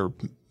other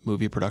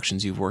movie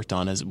productions you've worked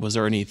on? Was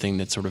there anything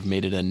that sort of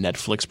made it a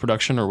Netflix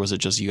production, or was it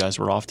just you guys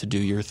were off to do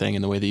your thing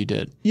in the way that you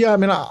did? Yeah, I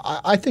mean,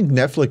 I think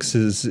Netflix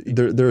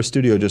they're a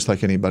studio just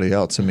like anybody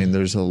else. I mean,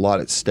 there's a lot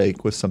at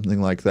stake with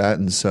something like that,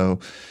 and so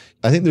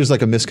I think there's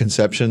like a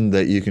misconception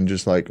that you can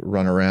just like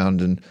run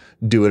around and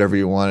do whatever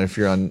you want if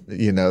you're on,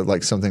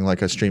 like something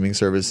like a streaming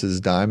service's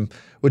dime,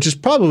 which is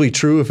probably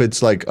true if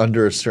it's like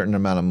under a certain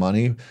amount of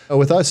money.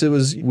 With us,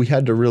 we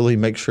had to really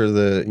make sure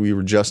that we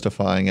were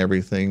justifying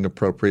everything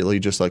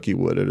appropriately, just like you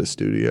would at a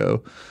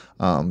studio,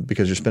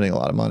 because you're spending a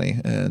lot of money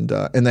and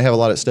they have a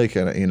lot at stake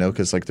in it,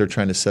 because like they're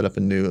trying to set up a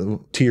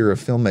new tier of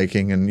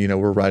filmmaking, and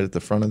we're right at the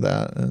front of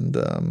that.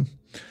 And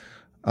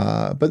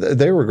but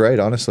they were great,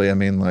 honestly. I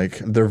mean, like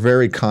they're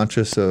very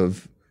conscious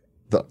of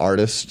the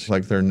artist.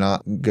 Like they're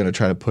not going to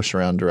try to push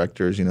around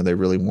directors. They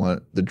really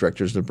want the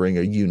directors to bring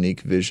a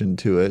unique vision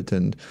to it.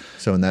 And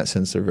so in that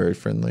sense, they're very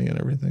friendly and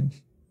everything.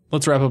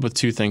 Let's wrap up with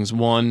two things.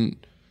 One,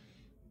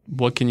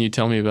 what can you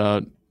tell me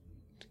about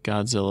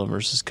Godzilla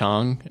versus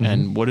Kong?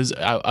 And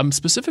I'm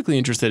specifically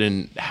interested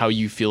in how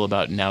you feel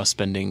about now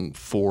spending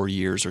 4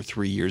 years or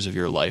 3 years of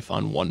your life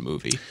on one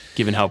movie,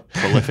 given how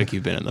prolific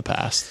you've been in the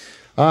past.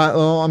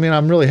 Well, I mean,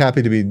 I'm really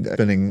happy to be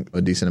spending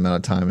a decent amount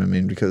of time. I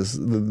mean, because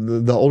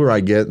the older I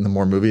get and the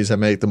more movies I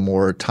make, the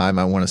more time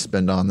I want to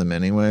spend on them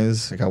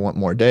anyways. Like I want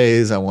more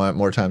days. I want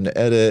more time to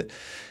edit.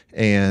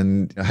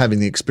 And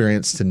having the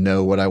experience to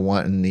know what I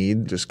want and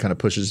need just kind of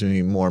pushes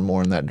me more and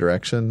more in that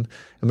direction.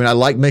 I mean, I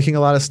like making a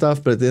lot of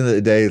stuff, but at the end of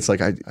the day, it's like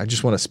I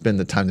just want to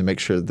spend the time to make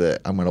sure that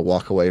I'm going to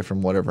walk away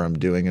from whatever I'm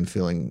doing and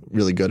feeling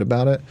really good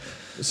about it.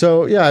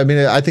 So, yeah, I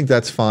mean, I think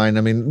that's fine.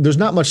 I mean, there's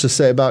not much to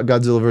say about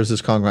Godzilla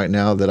versus Kong right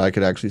now that I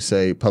could actually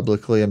say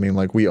publicly. I mean,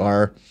 like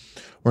we're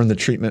in the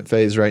treatment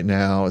phase right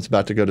now. It's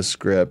about to go to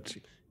script.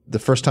 The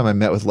first time I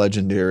met with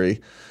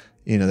Legendary,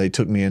 they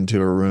took me into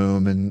a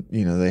room and,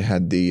 they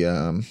had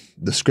the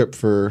script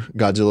for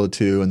Godzilla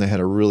 2, and they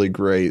had a really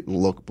great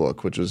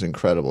lookbook, which was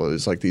incredible. It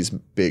was like these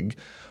big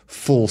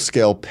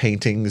full-scale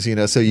paintings,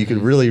 so you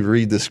could really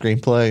read the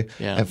screenplay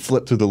and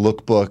flip through the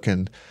lookbook,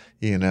 and,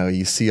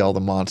 you see all the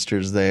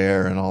monsters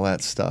there and all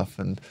that stuff.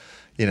 And,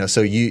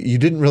 so you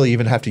didn't really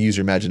even have to use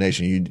your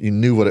imagination. You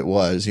knew what it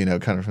was,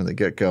 kind of from the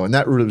get-go. And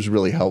that was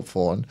really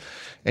helpful. And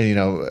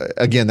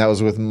again, that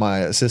was with my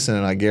assistant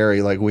and I,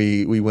 Gary. Like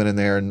we went in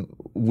there and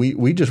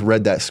we just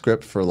read that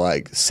script for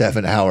like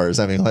 7 hours.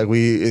 I mean, like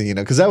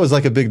because that was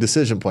like a big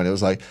decision point. It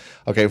was like,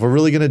 okay, if we're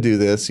really going to do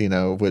this,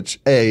 which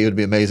it would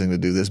be amazing to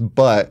do this,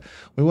 but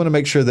we want to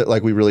make sure that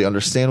like we really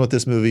understand what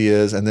this movie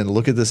is, and then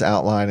look at this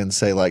outline and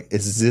say like,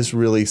 is this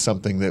really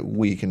something that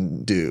we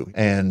can do?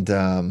 And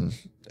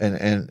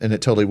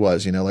it totally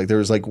was. Like there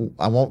was like,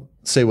 I won't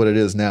say what it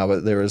is now,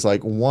 but there was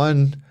like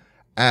one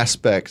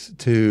aspect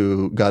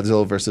to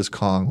Godzilla versus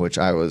Kong, which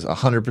I was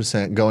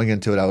 100% going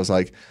into it. I was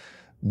like,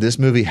 this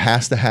movie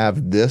has to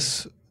have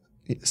this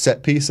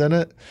set piece in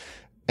it,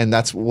 and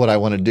that's what I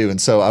want to do. And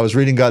so I was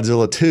reading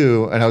Godzilla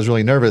 2, and I was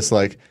really nervous,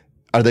 like,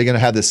 are they going to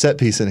have this set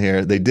piece in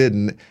here? They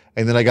didn't.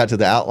 And then I got to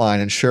the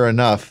outline, and sure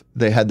enough,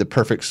 they had the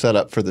perfect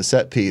setup for the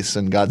set piece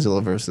in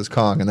Godzilla versus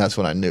Kong, and that's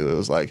when I knew. It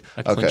was like,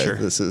 okay,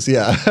 this is,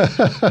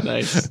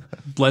 Nice.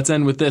 Let's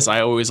end with this.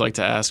 I always like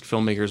to ask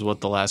filmmakers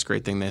what the last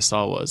great thing they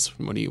saw was.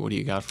 What do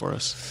you got for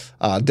us?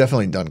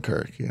 Definitely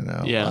Dunkirk.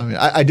 Yeah. I mean,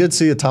 I did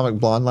see Atomic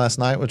Blonde last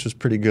night, which was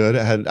pretty good.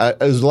 It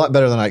was a lot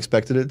better than I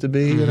expected it to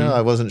be. You know,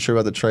 I wasn't sure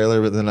about the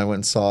trailer, but then I went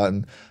and saw it,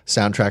 and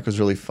soundtrack was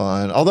really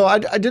fun. Although I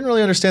didn't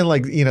really understand,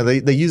 like, you know,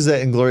 they used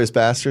that Inglourious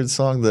Basterds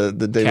song, the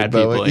David Cat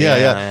Bowie, People,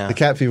 yeah, the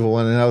Cat People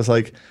one, and I was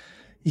like,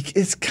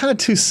 it's kind of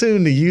too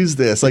soon to use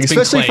this, like, it's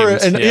especially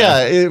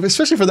claimed,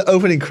 especially for the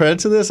opening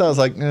credits of this. I was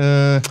like,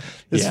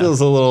 this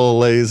feels a little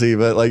lazy,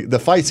 but like the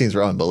fight scenes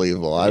were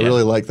unbelievable. I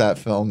really like that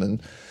film,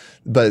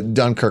 but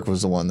Dunkirk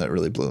was the one that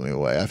really blew me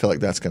away. I feel like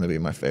that's going to be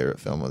my favorite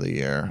film of the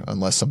year,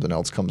 unless something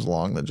else comes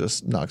along that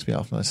just knocks me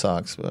out of my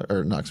socks. But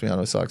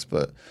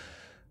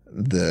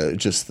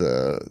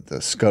the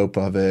scope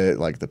of it,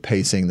 like the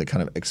pacing, the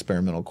kind of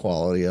experimental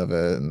quality of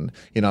it, and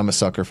you know, I'm a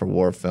sucker for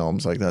war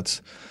films. Like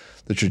that's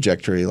the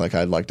trajectory, like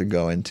I'd like to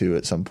go into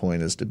at some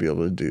point, is to be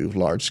able to do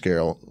large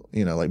scale,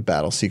 you know, like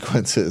battle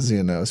sequences,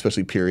 you know,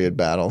 especially period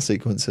battle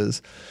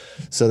sequences.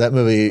 So that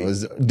movie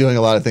was doing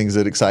a lot of things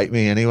that excite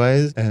me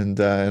anyways. And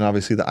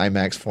obviously the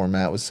IMAX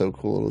format was so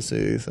cool to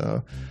see.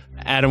 So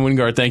Adam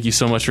Wingard, thank you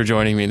so much for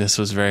joining me. This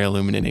was very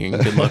illuminating,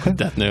 and good luck with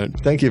Death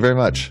Note. Thank you very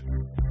much.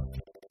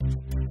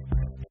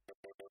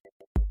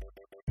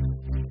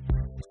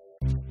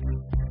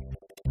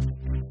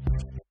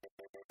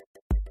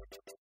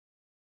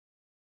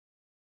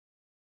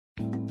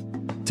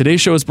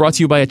 Today's show is brought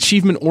to you by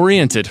Achievement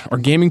Oriented, our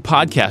gaming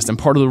podcast and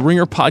part of the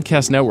Ringer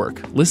Podcast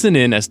Network. Listen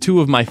in as two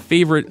of my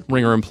favorite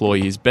Ringer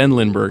employees, Ben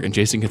Lindbergh and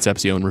Jason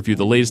Concepcion, review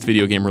the latest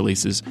video game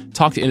releases,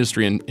 talk to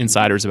industry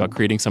insiders about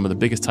creating some of the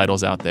biggest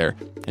titles out there,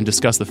 and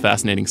discuss the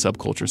fascinating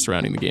subculture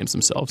surrounding the games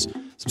themselves.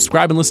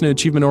 Subscribe and listen to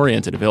Achievement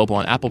Oriented, available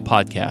on Apple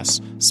Podcasts,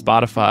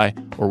 Spotify,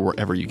 or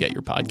wherever you get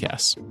your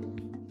podcasts.